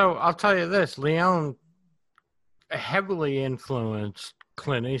 So I'll tell you this: Leone heavily influenced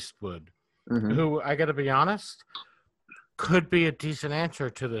Clint Eastwood, Mhm. who I got to be honest, could be a decent answer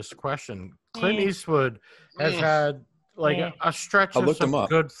to this question. Clint Eastwood has had like a stretch I of looked him some up.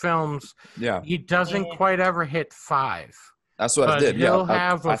 good films. Yeah, He doesn't quite ever hit 5, that's what I but did. Yeah, he'll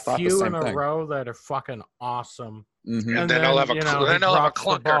have I a thought the few same in a thing. row that are fucking awesome. Mhm. And then he'll have a he then he'll have a drops the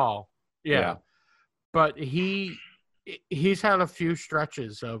clunker. ball. Yeah. Yeah. But he's had a few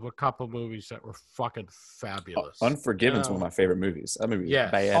stretches of a couple movies that were fucking fabulous. Unforgiven's You one know? of my favorite movies. That movie is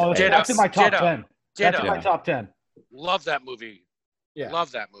Yes. bad. Oh, Ditto. that's in my top Ditto. 10. That's in Ditto. my top 10. Love that movie. Yeah.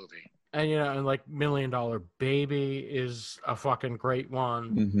 Love that movie. And and like $1 Million Baby is a fucking great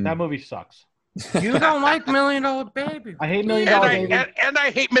one. Mhm. That movie sucks. You don't like $1 Million Baby? I hate $1 Million And Baby. and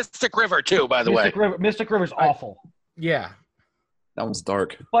I hate Mystic River too, by the way. Mystic River's awful. Yeah. That one's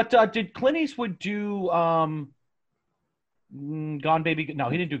dark. But did Clint Eastwood do Gone Baby? No,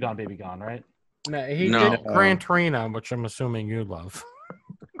 he didn't do Gone Baby Gone, right? No, he No. did Gran Torino, which I'm assuming you love.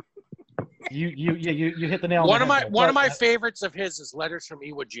 You hit the nail. One on of the my head one of there. my favorites of his is Letters from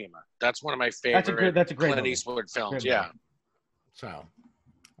Iwo Jima. That's one of my favorite That's a great Clint movie. Eastwood films. Great Yeah. movie.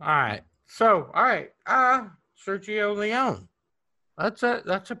 So, all right. Sergio Leone. That's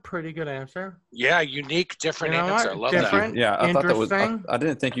a pretty good answer. Yeah, unique, different You know answer. what? Love Different. that. Yeah, I thought that was. Interesting. I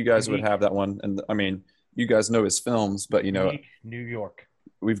didn't think you guys would Unique. have that one. And I mean, you guys know his films, but New York.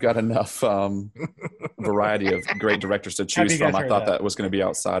 we've got enough variety of great directors to choose you from. guys I heard thought that. that was going to be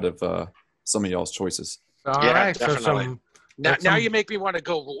outside of some of y'all's choices. All Yeah, right, definitely. Now some- you make me want to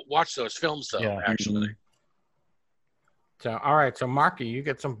go watch those films, though. Yeah. Actually, all right, so Marky, you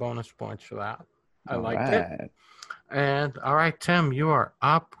get some bonus points for that. I All liked it. right. And all right, Tim, you are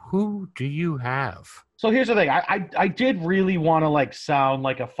up. Who do you have? So here's the thing. I did really want to like sound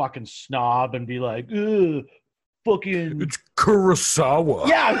like a fucking snob and be like, ugh, fucking. Kurosawa.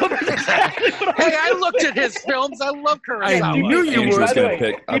 Yeah, that's exactly what I hey, I looked at his films. I love Kurosawa. I knew you Andrew would. was By the going way,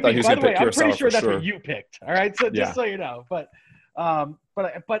 to pick. I thought he was by going the to way, pick I'm pretty Kurosawa sure for that's sure. what you picked. All right, so just Yeah. so you know, but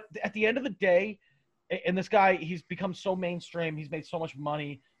at the end of the day, and this guy, he's become so mainstream. He's made so much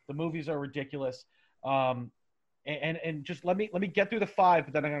money. The movies are ridiculous. And just let me get through the five,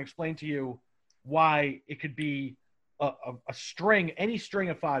 but then I'm going to explain to you why it could be a string, any string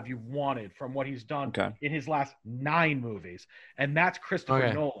of five you wanted from what he's done Okay. in his last 9 movies, and that's Christopher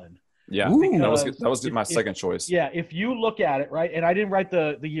Okay. Nolan. Yeah, Ooh. that was If- my if- second choice. Yeah, if you look at it, right, and I didn't write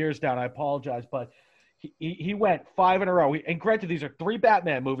the years down, I apologize, but he went 5 in a row. And granted, these are 3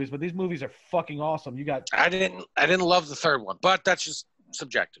 Batman movies, but these movies are fucking awesome. You got I didn't love the third one, but that's just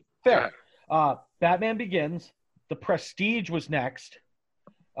subjective. fair. Batman Begins, The Prestige was next,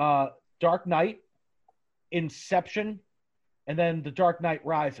 Dark Knight, Inception, and then The Dark Knight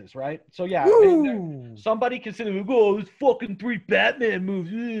Rises, right? So yeah, Woo! somebody consider, oh, it's fucking 3 Batman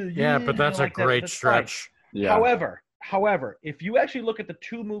movies. Yeah, but that's a like that. great That's fine. stretch. Yeah. However, if you actually look at the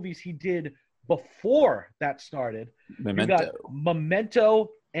 2 movies he did before that started, Memento. you got Memento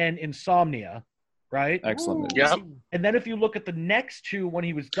and Insomnia, right? Excellent movies. Yeah. And then if you look at the next 2 when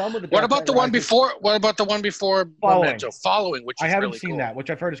he was done with the What Dark about Knight the one Rises, before? What about the one before Following. Memento? Following, which is I haven't really seen cool. that, which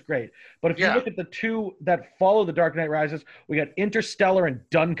I've heard is great. But if you Yeah. look at the 2 that follow the Dark Knight Rises, we got Interstellar and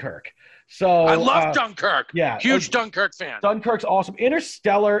Dunkirk. So I love Dunkirk. yeah, Huge Dunkirk fan. Dunkirk's awesome.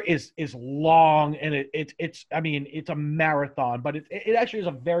 Interstellar is long, and it's I mean it's a marathon, but it actually is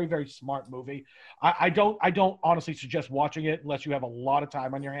a very, very smart movie. I don't honestly suggest watching it unless you have a lot of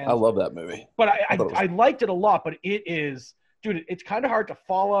time on your hands. I love that movie. But I thought it was- I liked it a lot. But it is, dude, it's kind of hard to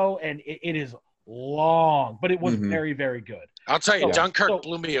follow, and it is long, but it was Mhm. very, very good. I'll tell you, So- Dunkirk so-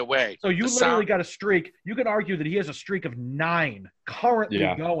 blew me away. So you The literally sound- got a streak. You can argue that he has a streak of 9 currently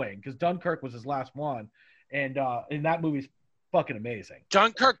Yeah. going because Dunkirk was his last one, and that movie's fucking amazing.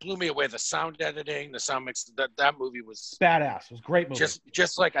 Dunkirk blew me away. The sound editing, the sound mix. That movie was Badass. It was a great movie.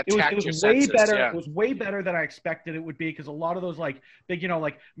 just like It attacked was your way senses. better. Yeah. It was way better than I expected it would be because a lot of those like big,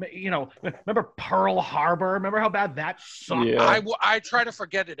 remember Pearl Harbor? Remember how bad that sucked? Yeah. I try to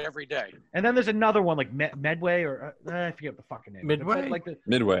forget it every day. And then there's another one like Medway or I forget the fucking name. Midway? Like the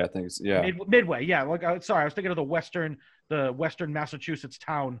Midway, I think. Yeah. Midway. Yeah. Like sorry, I was thinking of the Western Massachusetts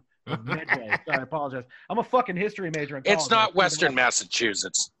town of Medway. Sorry, I apologize. I'm a fucking history major in college. It's not I Western figured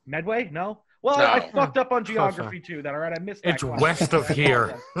Massachusetts. out- Medway? No. Well, No. I fucked up on Close geography too. That all right? I missed that. It's class. west of I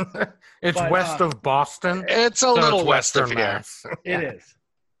here. apologize. It's But, west of Boston. It's a so little it's west of Western here. Mass. It is.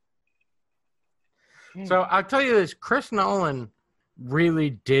 So I'll tell you this: Chris Nolan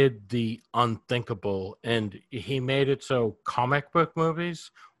really did the unthinkable, and he made it so comic book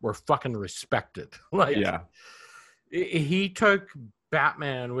movies were fucking respected. Like, Yeah. he took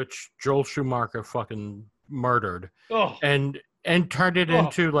Batman, which Joel Schumacher fucking murdered, Oh, and turned it Oh.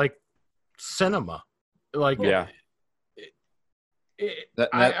 into like cinema. Like, Yeah.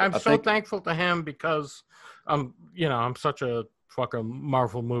 I'm I so think- thankful to him because I'm such a fucking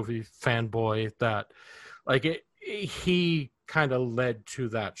Marvel movie fanboy that like he kind of led to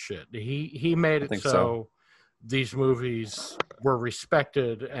that shit. He made I it think so, so. these movies were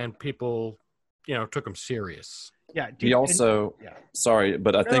respected and people, took them serious. yeah. He also, yeah. sorry,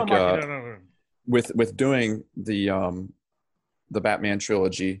 but I think no. with doing the Batman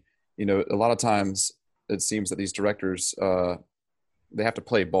trilogy, a lot of times it seems that these directors they have to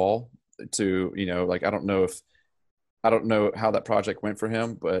play ball to, like I don't know how that project went for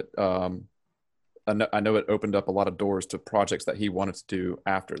him, but I know it opened up a lot of doors to projects that he wanted to do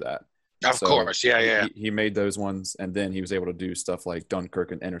after that. Of So course, yeah. He made those ones, and then he was able to do stuff like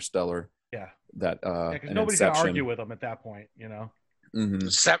Dunkirk and Interstellar. Yeah. That Because and nobody's gonna Inception. argue with him at that point,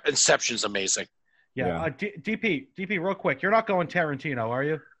 Mhm. Inception's amazing. Yeah. DP, real quick, you're not going Tarantino, are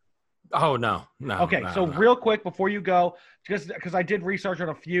you? Oh no. Okay, no, so no. real quick before you go, because I did research on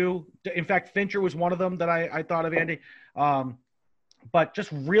a few. In fact, Fincher was one of them that I thought of, Andy. But just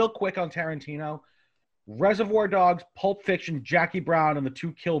real quick on Tarantino, Reservoir Dogs, Pulp Fiction, Jackie Brown, and the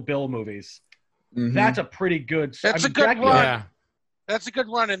 2 Kill Bill movies. Mhm. That's a pretty good. That's a good Jackie run. Brown- Yeah. That's a good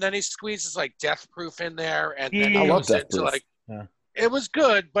run, and then he squeezes like Death Proof in there, and then I he love goes Death into Proof. like Yeah. It was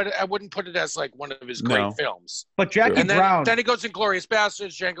good, but I wouldn't put it as like one of his great films. But Jackie And Brown. then he goes Inglourious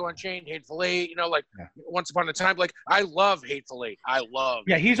Basterds, Django Unchained, Hateful Eight. You know, like Once Upon a Time. Like I love Hateful Eight. I love.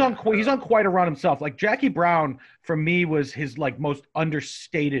 Yeah, he's on quite a run himself. Like Jackie Brown for me was his like most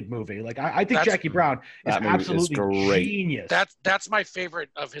understated movie. Like I think Jackie Brown is absolutely genius. That's my favorite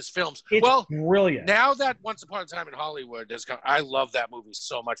of his films. It's brilliant. Now that Once Upon a Time in Hollywood has come, I love that movie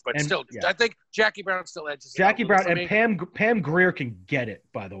so much. But I think Jackie Brown still edges. Jackie Brown and Pam Grier can get it.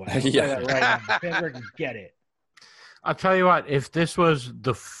 By the way, Pam Grier can get it. I'll tell you what. If this was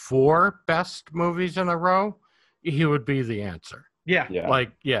the 4 best movies in a row, he would be the answer. Yeah.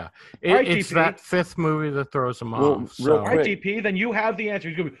 It's DP. that 5th movie that throws him off. Real All right, DP, then you have the answer.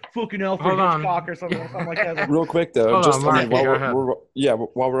 He's going to be fucking Alfred Hitchcock or something like that. Real quick, though.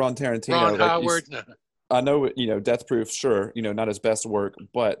 While we're on Tarantino. Ron Howard. I know, Death Proof, sure, not his best work,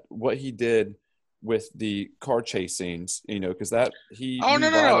 but what he did with the car chase scenes, because that he. Oh,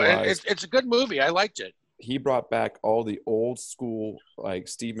 no. It's a good movie. I liked it. He brought back all the old school, like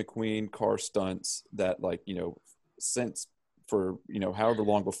Steve McQueen car stunts that, since for, however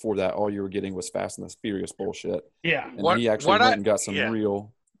long before that, all you were getting was Fast and the Furious bullshit. Yeah. And he actually went and got some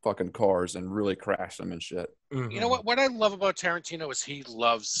real fucking cars and really crashed them and shit. You know what I love about Tarantino is he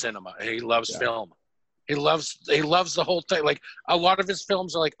loves cinema. He loves film. He loves the whole thing. Like a lot of his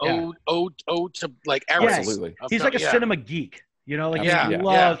films are like ode to like eras. Absolutely. He's like a cinema geek. He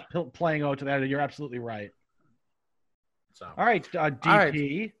loves playing ode to that. You're absolutely right. So all right, DP. All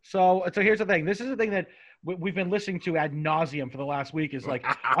right. So here's the thing. This is the thing that we've been listening to ad nauseum for the last week. Is like,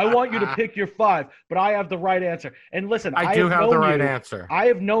 I want you to pick your 5, but I have the right answer. And listen, I do have the right answer. I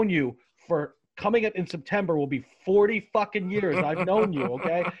have known you for coming up in September will be 40 fucking years. I've known you,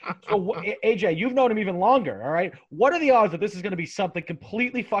 okay? So AJ, you've known him even longer, all right? What are the odds that this is going to be something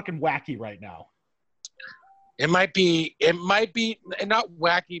completely fucking wacky right now? It might be not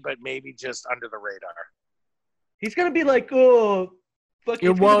wacky, but maybe just under the radar. He's going to be like, oh, fuck.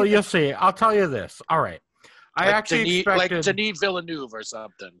 Well, you'll see. I'll tell you this. All right. I actually expected like Denis Villeneuve or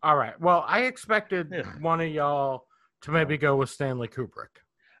something. All right. Well, I expected one of y'all to maybe go with Stanley Kubrick.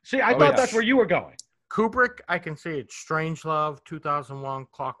 See, I thought that's where you were going. Kubrick, I can see it. Strangelove, 2001,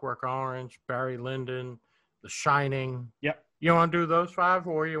 Clockwork Orange, Barry Lyndon, The Shining. Yep. You want to do those 5,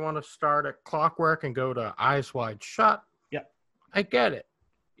 or you want to start at Clockwork and go to Eyes Wide Shut? Yep. I get it.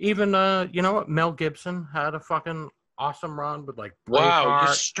 Even, you know what? Mel Gibson had a fucking awesome run with like Braveheart.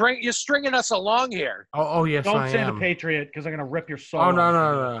 Wow, you're stringing us along here. Oh yes, Don't say The Patriot because I'm gonna rip your soul. Oh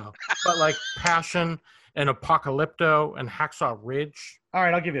no. But like Passion and Apocalypto and Hacksaw Ridge. All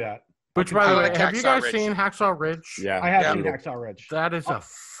right, I'll give you that. Which, by the way, have you guys seen Hacksaw Ridge? Yeah, I have seen Hacksaw Ridge. That is a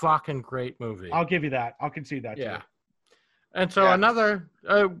fucking great movie. I'll give you that. I'll concede that. Yeah. Too. And so another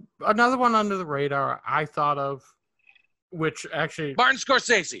one under the radar I thought of, which actually Martin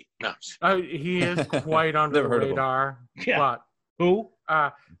Scorsese. No, he is quite under the radar. Yeah. But who?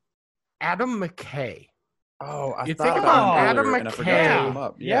 Adam McKay. Oh, I you thought think about Adam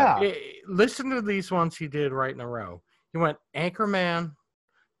McKay. Yeah. Listen to these ones he did right in a row. He went Anchorman,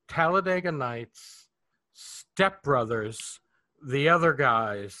 Talladega Nights, Step Brothers, The Other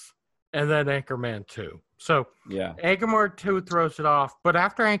Guys, and then Anchorman 2. So Anchorman 2 throws it off. But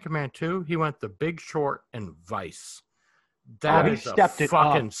after Anchorman 2, he went The Big Short and Vice. That is a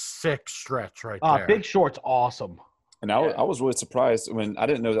fucking sick stretch right there. Big Short's awesome. And I was really surprised when I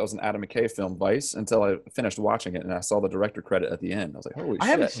didn't know that was an Adam McKay film, Vice, until I finished watching it and I saw the director credit at the end. I was like, holy shit. I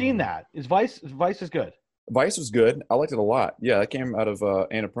haven't seen that. Vice is good. Vice was good. I liked it a lot. Yeah, it came out of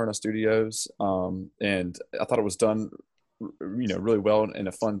Annapurna Studios, and I thought it was done, really well in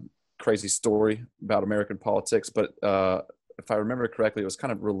a fun, crazy story about American politics. But if I remember correctly, it was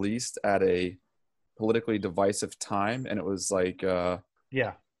kind of released at a politically divisive time, and it was like,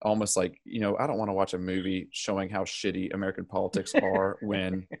 almost like, I don't want to watch a movie showing how shitty American politics are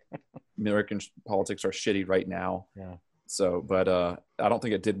when American politics are shitty right now. Yeah. So, but I don't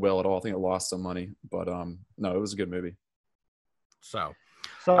think it did well at all. I think it lost some money, but no, it was a good movie. So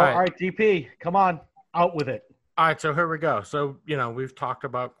all right, DP, come on, out with it. All right, so here we go. So, we've talked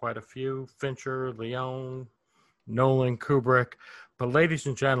about quite a few: Fincher, Leone, Nolan, Kubrick. But ladies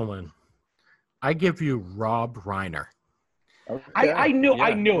and gentlemen, I give you Rob Reiner. Okay. I knew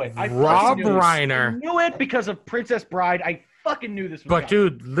it. Rob Reiner. I knew it because of Princess Bride. I fucking knew this was But,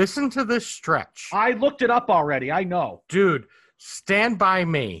 dude, listen to this stretch. I looked it up already. I know. Dude, Stand By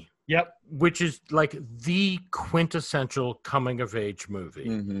Me. Yep. Which is like the quintessential coming-of-age movie.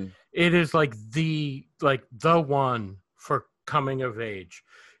 Mm-hmm. It is like the one for coming of age.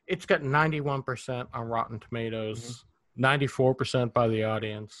 It's got 91% on Rotten Tomatoes, 94% by the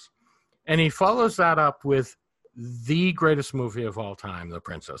audience. And he follows that up with the greatest movie of all time, The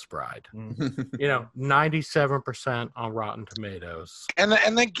Princess Bride. Mm. 97% on Rotten Tomatoes. And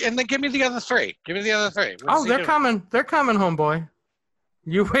then give me the other three. Give me the other three. Oh, they're coming. They're coming, homeboy.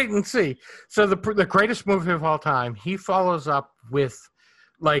 You wait and see. So the greatest movie of all time, he follows up with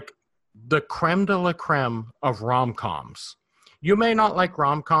like the creme de la creme of rom-coms. You may not like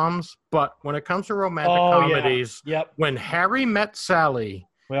rom-coms, but when it comes to romantic comedies, Yep. When Harry Met Sally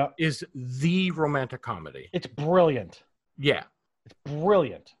Yeah. is the romantic comedy. It's brilliant. Yeah. It's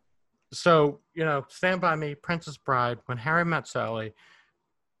brilliant. So, Stand By Me, Princess Bride, When Harry Met Sally,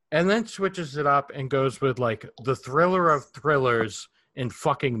 and then switches it up and goes with like the thriller of thrillers in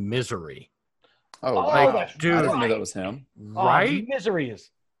fucking Misery. Oh, Like, wow. dude. I didn't know that was him. Right? Misery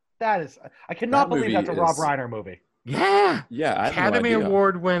is. I cannot That believe that's a movie Rob is- Reiner movie. Yeah. Yeah, I had no Academy idea.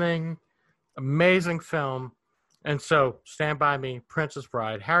 Award winning, amazing film. And so Stand By Me, Princess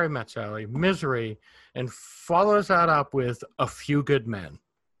Bride, Harry Met Sally, Misery, and follows that up with A Few Good Men.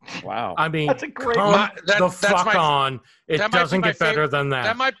 Wow. I mean, That's a great come one. the fuck on. It that might be doesn't my get better than that.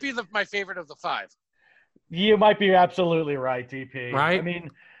 That might be my favorite of the five. You might be absolutely right, DP. Right? I mean,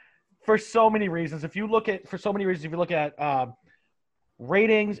 for so many reasons. If you look at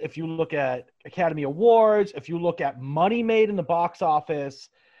ratings, if you look at Academy Awards, if you look at money made in the box office,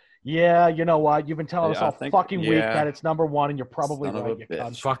 yeah, you know what? You've been telling us I all think- fucking week yeah. that it's number one, and you're probably Son of right. a You bitch.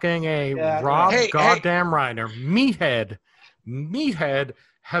 cunt. Fucking A. Yeah. Rob Hey, goddamn Reiner. Meathead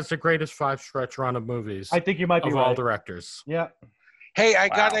has the greatest 5-stretch run of movies I think you might be of all right. directors. Yeah. Hey, I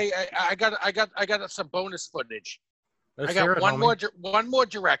Wow. got some bonus footage. Let's I hear got it, one homie. one more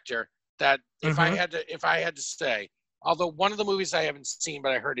director that if I Mhm. had to say, although one of the movies I haven't seen,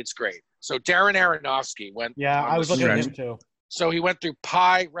 but I heard it's great. So Darren Aronofsky went. Yeah, on I the was looking at stretch. him too. So he went through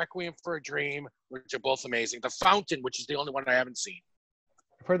Pi, Requiem for a Dream, which are both amazing. The Fountain, which is the only one I haven't seen.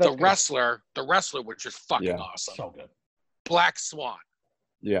 I've heard The that's Wrestler, which is fucking Yeah. awesome. so good. Black Swan,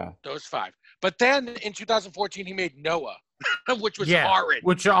 Yeah. those five. But then in 2014, he made Noah, which was Yeah. horrid.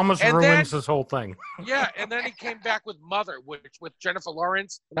 Which almost And ruins then- this whole thing. Yeah, and then he came back with Mother, which with Jennifer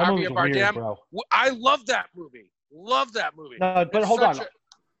Lawrence, That movie's Javier weird, Bardem. bro. I love that movie. Love that movie. No, but It's hold on. such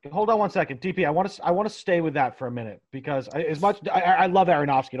Hold on one second, DP. I want to stay with that for a minute because I love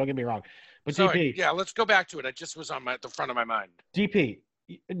Aronofsky. Don't get me wrong, but Sorry, DP, yeah, let's go back to it. It just was on the front of my mind. DP,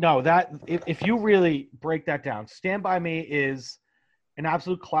 no, that if you really break that down, Stand By Me is an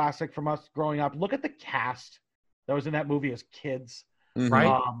absolute classic from us growing up. Look at the cast that was in that movie as kids, Mhm.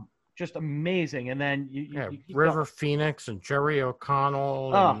 Right? just amazing. And then you keep River going. Phoenix and Jerry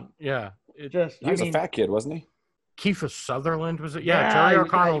O'Connell. Oh. And, yeah. Just He was a fat kid, wasn't he? Kiefer Sutherland was it? Yeah, Yeah, Jerry he was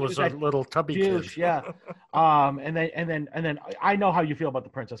O'Connell that- was a little tubby douche, kid. yeah. And then I know how you feel about The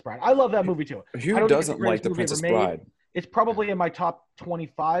Princess Bride. I love that movie too. I don't Who think it's doesn't the like greatest The movie ever Princess made. Bride? It's probably in my top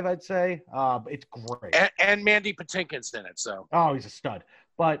 25, I'd say. It's great. And Mandy Patinkin's in it, so Oh, he's a stud.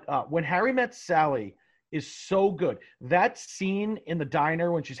 But when Harry Met Sally is so good. That scene in the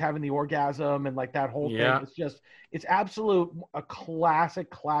diner when she's having the orgasm and like that whole Yeah. thing, it's a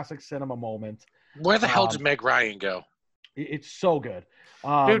classic cinema moment. where the hell did Meg Ryan go? It's so good.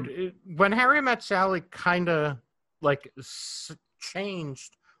 When Harry Met Sally kind of like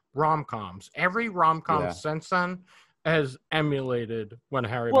changed rom-coms. Every rom-com Yeah. since then has emulated When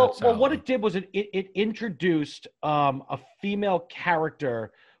Harry Well, Met Sally. what it did was it introduced a female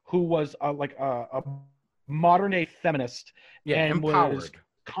character who was like a modern day feminist yeah, and empowered. was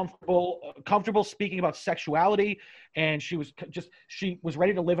comfortable speaking about sexuality, and she was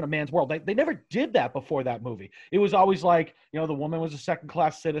ready to live in a man's world. They never did that before that movie. It was always like, the woman was a second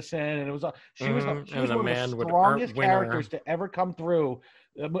class citizen, and it was she was And one the of man the would strongest win her. characters to ever come through.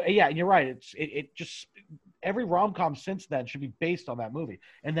 Yeah, and you're right. It just every rom-com since then should be based on that movie.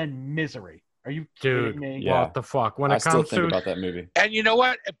 And then Misery. Are you kidding Dude, me? Yeah. what the fuck? When I it still comes think to about that movie. And you know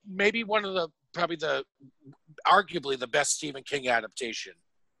what? Maybe arguably the best Stephen King adaptation.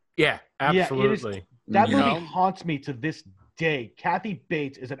 yeah, Yeah, it is- absolutely. That You movie know? haunts me to this day. Kathy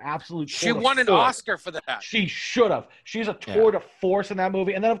Bates is an absolute. She tour de won an force. Oscar for that. She should have. She's a tour de force in that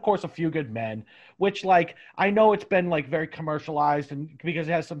movie, and then of course A Few Good Men, which I know it's been very commercialized and because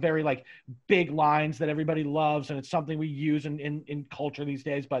it has some very big lines that everybody loves, and it's something we use in culture these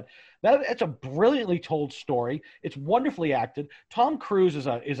days. But it's a brilliantly told story. It's wonderfully acted. Tom Cruise is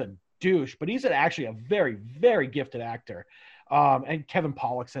a douche, but he's actually a very very gifted actor. And Kevin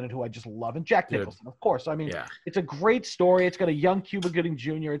Pollak's in it, who I just love, and Jack Dude. Nicholson, of course. I mean, Yeah. it's a great story. It's got a young Cuba Gooding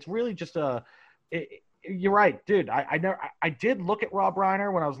Jr. It's really just you're right, dude. I did look at Rob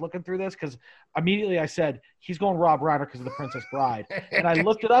Reiner when I was looking through this because immediately I said he's going Rob Reiner because of The Princess Bride, and I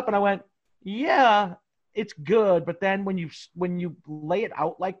looked it up and I went, yeah, it's good. But then when you lay it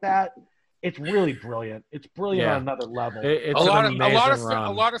out like that, it's really brilliant. It's brilliant Yeah. on another level. It's a lot an of amazing run.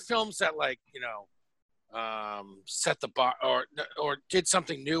 a lot of films that like set the bar or did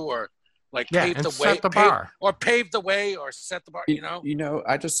something new or like paved and the way, set the bar. or paved the way or set the bar. You know.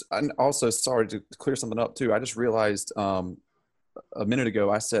 I'm also sorry to clear something up too. I just realized a minute ago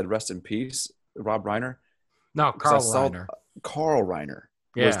I said rest in peace, Rob Reiner. No, Because Carl I saw Reiner. Carl Reiner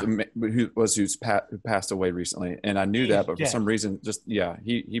who passed away recently, and I knew that, but for some reason,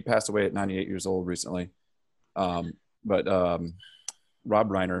 he passed away at 98 years old recently. But Rob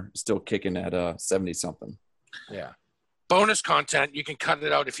Reiner still kicking at 70 something. Yeah. Bonus content, you can cut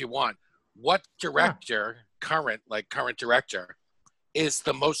it out if you want. What director, current director, is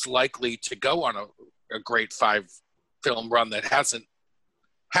the most likely to go on a great 5-film run that hasn't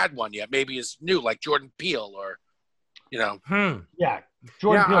had one yet? Maybe is new, like Jordan Peele, or Yeah,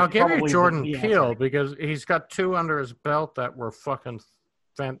 Jordan Peele's I'll give you probably Jordan the Peele answer. because he's got 2 under his belt that were fucking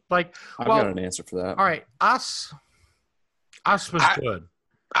like. I've got an answer for that. All right, Us was good.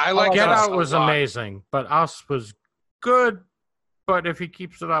 I like Get Us Out a was lot. amazing, but Us was good. But if he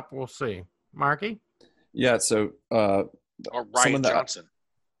keeps it up, we'll see. Marky? Yeah, so Or Ryan Johnson.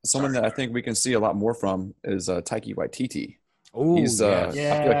 someone that I think we can see a lot more from is Taika Waititi. Oh, I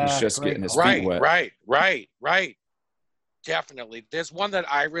feel like he's just getting his feet wet. Right. Definitely. There's one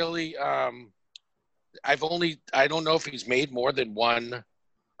that I really I don't know if he's made more than one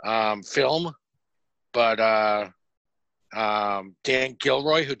film, but Dan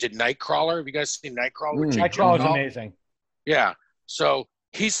Gilroy, who did Nightcrawler. Have you guys seen Nightcrawler? with Jake Nightcrawler's Gyllenhaal? amazing. Yeah. So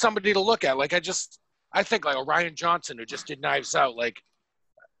he's somebody to look at. Like I think like Ryan Johnson, who just did Knives Out. Like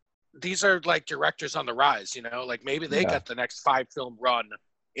these are like directors on the rise, like maybe they got the next 5-film run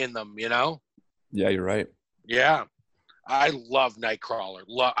in them, Yeah, you're right. Yeah. I love Nightcrawler.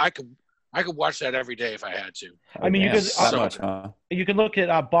 I could watch that every day if I had to. I mean, Damn, that much, huh? you can look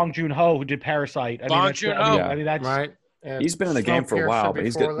at Bong Joon-ho, who did Parasite. Bong Joon-ho. I mean, that's right. And He's been in the game for a while, but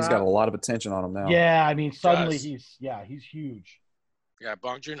he's got Snowpiercer a lot of attention on him now. Yeah, I mean, suddenly Does. he's huge. Yeah,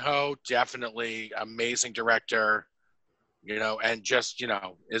 Bong Joon-ho, definitely amazing director, and just,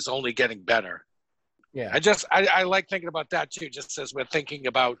 is only getting better. Yeah. I like thinking about that too, just as we're thinking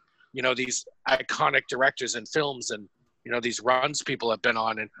about, these iconic directors and films and, these runs people have been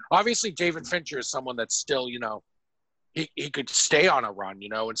on. And obviously David Fincher is someone that's still, he could stay on a run,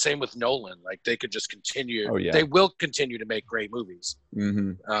 and same with Nolan. Like they could just continue. Oh, yeah. They will continue to make great movies.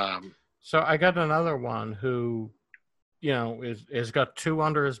 Mm-hmm. So I got another one who, is got 2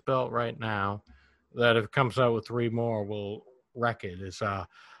 under his belt right now. That if it comes out with 3 more, will wreck it. Is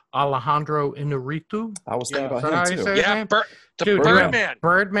Alejandro Inarritu? I was thinking Is that how about you him say too. his Yeah, name? the Dude, Birdman.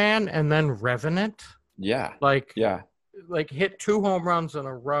 Birdman, and then Revenant. Yeah. Like Yeah. hit 2 home runs in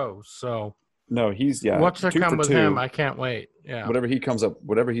a row. So No, he's what's to 2 come for with 2. him? I can't wait. Yeah. Whatever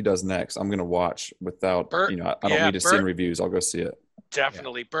he does next, I'm gonna watch without I don't need to see reviews. I'll go see it.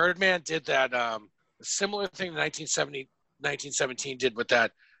 Definitely. Birdman did that similar thing 1917 did with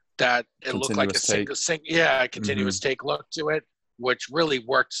that it looked like a Continuous continuous take look to it, which really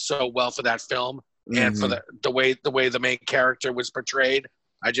worked so well for that film and for the way the main character was portrayed.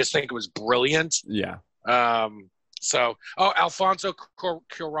 I just think it was brilliant. Yeah. Alfonso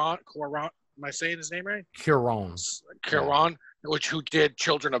Cuarón, am I saying his name right? Cuarón, who did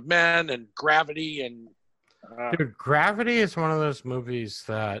Children of Men and Gravity and Dude, Gravity is one of those movies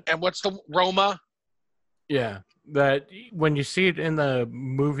that and what's the Roma? Yeah, that when you see it in the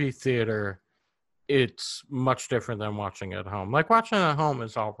movie theater, it's much different than watching it at home. Like watching it at home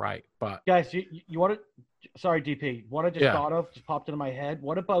is all right, but Guys, you want to? Sorry, DP. What I just thought of just popped into my head.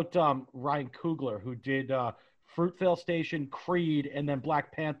 What about Ryan Coogler, who did Fruitvale Station, Creed, and then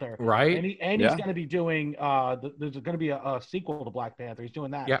Black Panther? right? And he's going to be doing. There's going to be a sequel to Black Panther. He's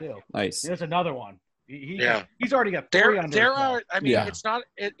doing that too. Nice. There's another one. He's already got 3 under his There belt. are. I mean, Yeah. it's not.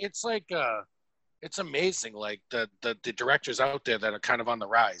 It's like it's amazing. Like the directors out there that are kind of on the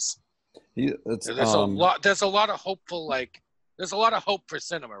rise. There's a lot. There's a lot of hopeful. Like there's a lot of hope for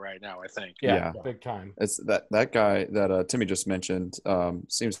cinema right now. I think. Yeah, big time. It's that guy that Timmy just mentioned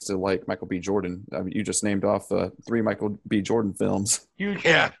seems to like Michael B. Jordan. I mean, you just named off 3 Michael B. Jordan films. Huge.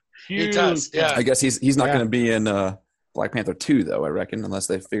 Yeah, fan. he does. Yeah. I guess he's not going to be in Black Panther 2 though. I reckon unless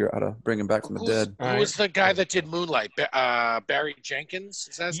they figure out how to bring him back from the dead. Who was the guy that did Moonlight? Barry Jenkins.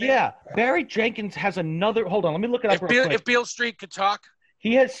 Is that his name? Yeah, Barry Jenkins has another. Hold on, let me look it up real quick. If Beale Street could talk.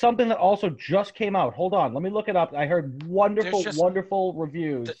 He has something that also just came out. Hold on, let me look it up. I heard wonderful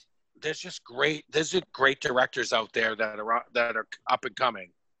reviews. There's just great directors out there that are up and coming.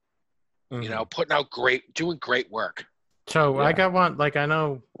 Mm-hmm. Putting out doing great work. So I got one. Like I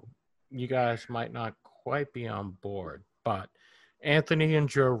know you guys might not quite be on board, but Anthony and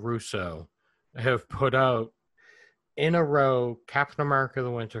Joe Russo have put out in a row Captain America: The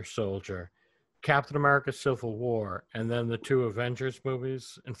Winter Soldier, Captain America: Civil War, and then the 2 Avengers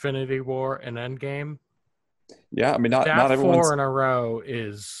movies, Infinity War and Endgame. Yeah, I mean, not That everyone's 4 in a row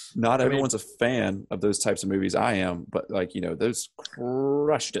is everyone's a fan of those types of movies. I am, but like those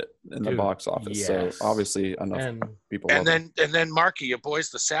crushed it in the Dude, box office. yes. So obviously enough and people. And love then Marky, your boys,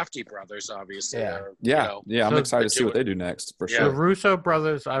 the Safdie brothers, obviously. Yeah. Are, yeah. I'm So excited to see what doing- they do next for Yeah. the sure. Russo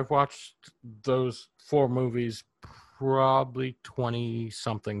brothers. I've watched those 4 movies probably 20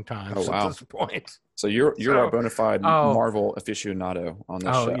 something times Oh, wow. at this point. So you're So- a bona fide oh. Marvel aficionado on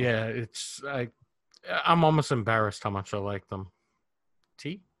this Oh show. yeah, I'm almost embarrassed how much I like them.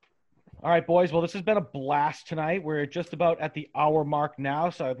 T. All right, boys. Well, this has been a blast tonight. We're just about at the hour mark now,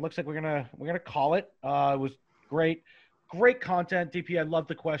 so it looks like we're gonna call it. It was great content. DP, I love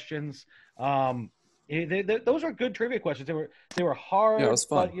the questions. Those are good trivia questions. They were hard. Yeah, it was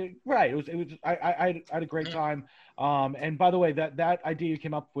fun. But right. It was. I had a great time. And by the way, that idea you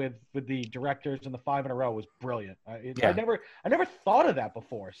came up with the directors and the 5 in a row was brilliant. I never thought of that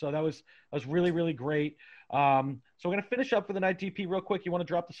before. So that was really, really great. So we're gonna finish up for the night. DP, real quick. You want to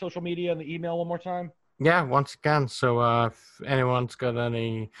drop the social media and the email one more time? Yeah, once again. So if anyone's got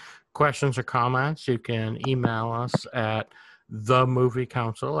any questions or comments, you can email us at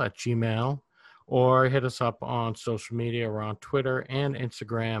themoviecouncil@gmail.com or hit us up on social media. We're on Twitter and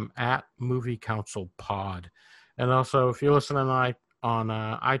Instagram at Movie Council Pod. And also, if you're listening on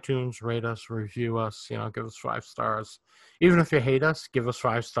iTunes, rate us, review us, give us 5 stars. Even if you hate us, give us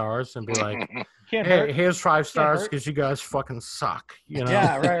 5 stars and be like, Can't hey, hurt. here's 5 stars hurt. because you guys fucking suck.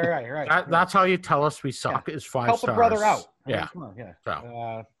 Yeah, right. That's how you tell us we suck is 5 Help stars. a brother out. I mean, Yeah. come on, yeah.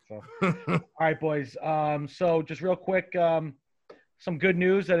 So. All right, boys. So just real quick, some good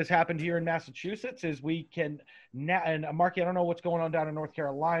news that has happened here in Massachusetts is we can now, and Marky, I don't know what's going on down in North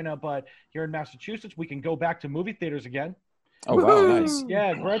Carolina, but here in Massachusetts, we can go back to movie theaters again. Oh wow, nice.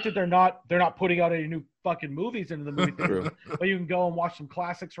 Yeah, granted, they're not putting out any new fucking movies into the movie theaters, True. but you can go and watch some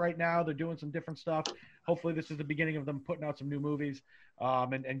classics right now. They're doing some different stuff. Hopefully, this is the beginning of them putting out some new movies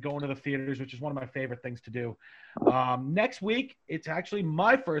and going to the theaters, which is one of my favorite things to do. Next week, it's actually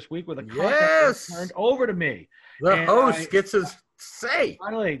my first week where the content is turned over to me. The And host gets his say.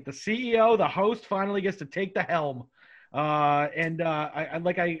 Finally, the CEO, the host, finally gets to take the helm. I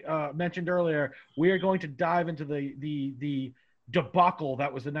like I mentioned earlier, we are going to dive into the debacle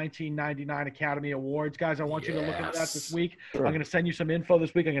that was the 1999 Academy Awards. Guys, I want you to look into that this week. Sure. I'm going to send you some info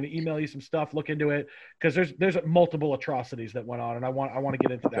this week. I'm going to email you some stuff. Look into it because there's multiple atrocities that went on, and I want to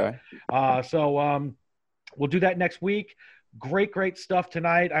get into that. Okay. So we'll do that next week. Great stuff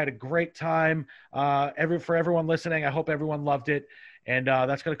tonight. I had a great time. For everyone listening, I hope everyone loved it. And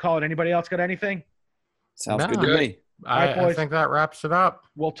that's going to call it. Anybody else got anything? Sounds No. good to me. All right, I boys. think that wraps it up.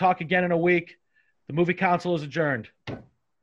 We'll talk again in a week. The Movie Council is adjourned.